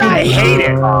 Oh. I hate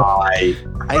it.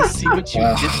 I see what you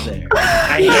did there.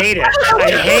 I hate it.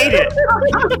 I hate it.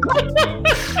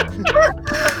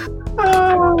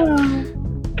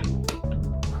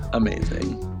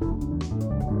 Amazing.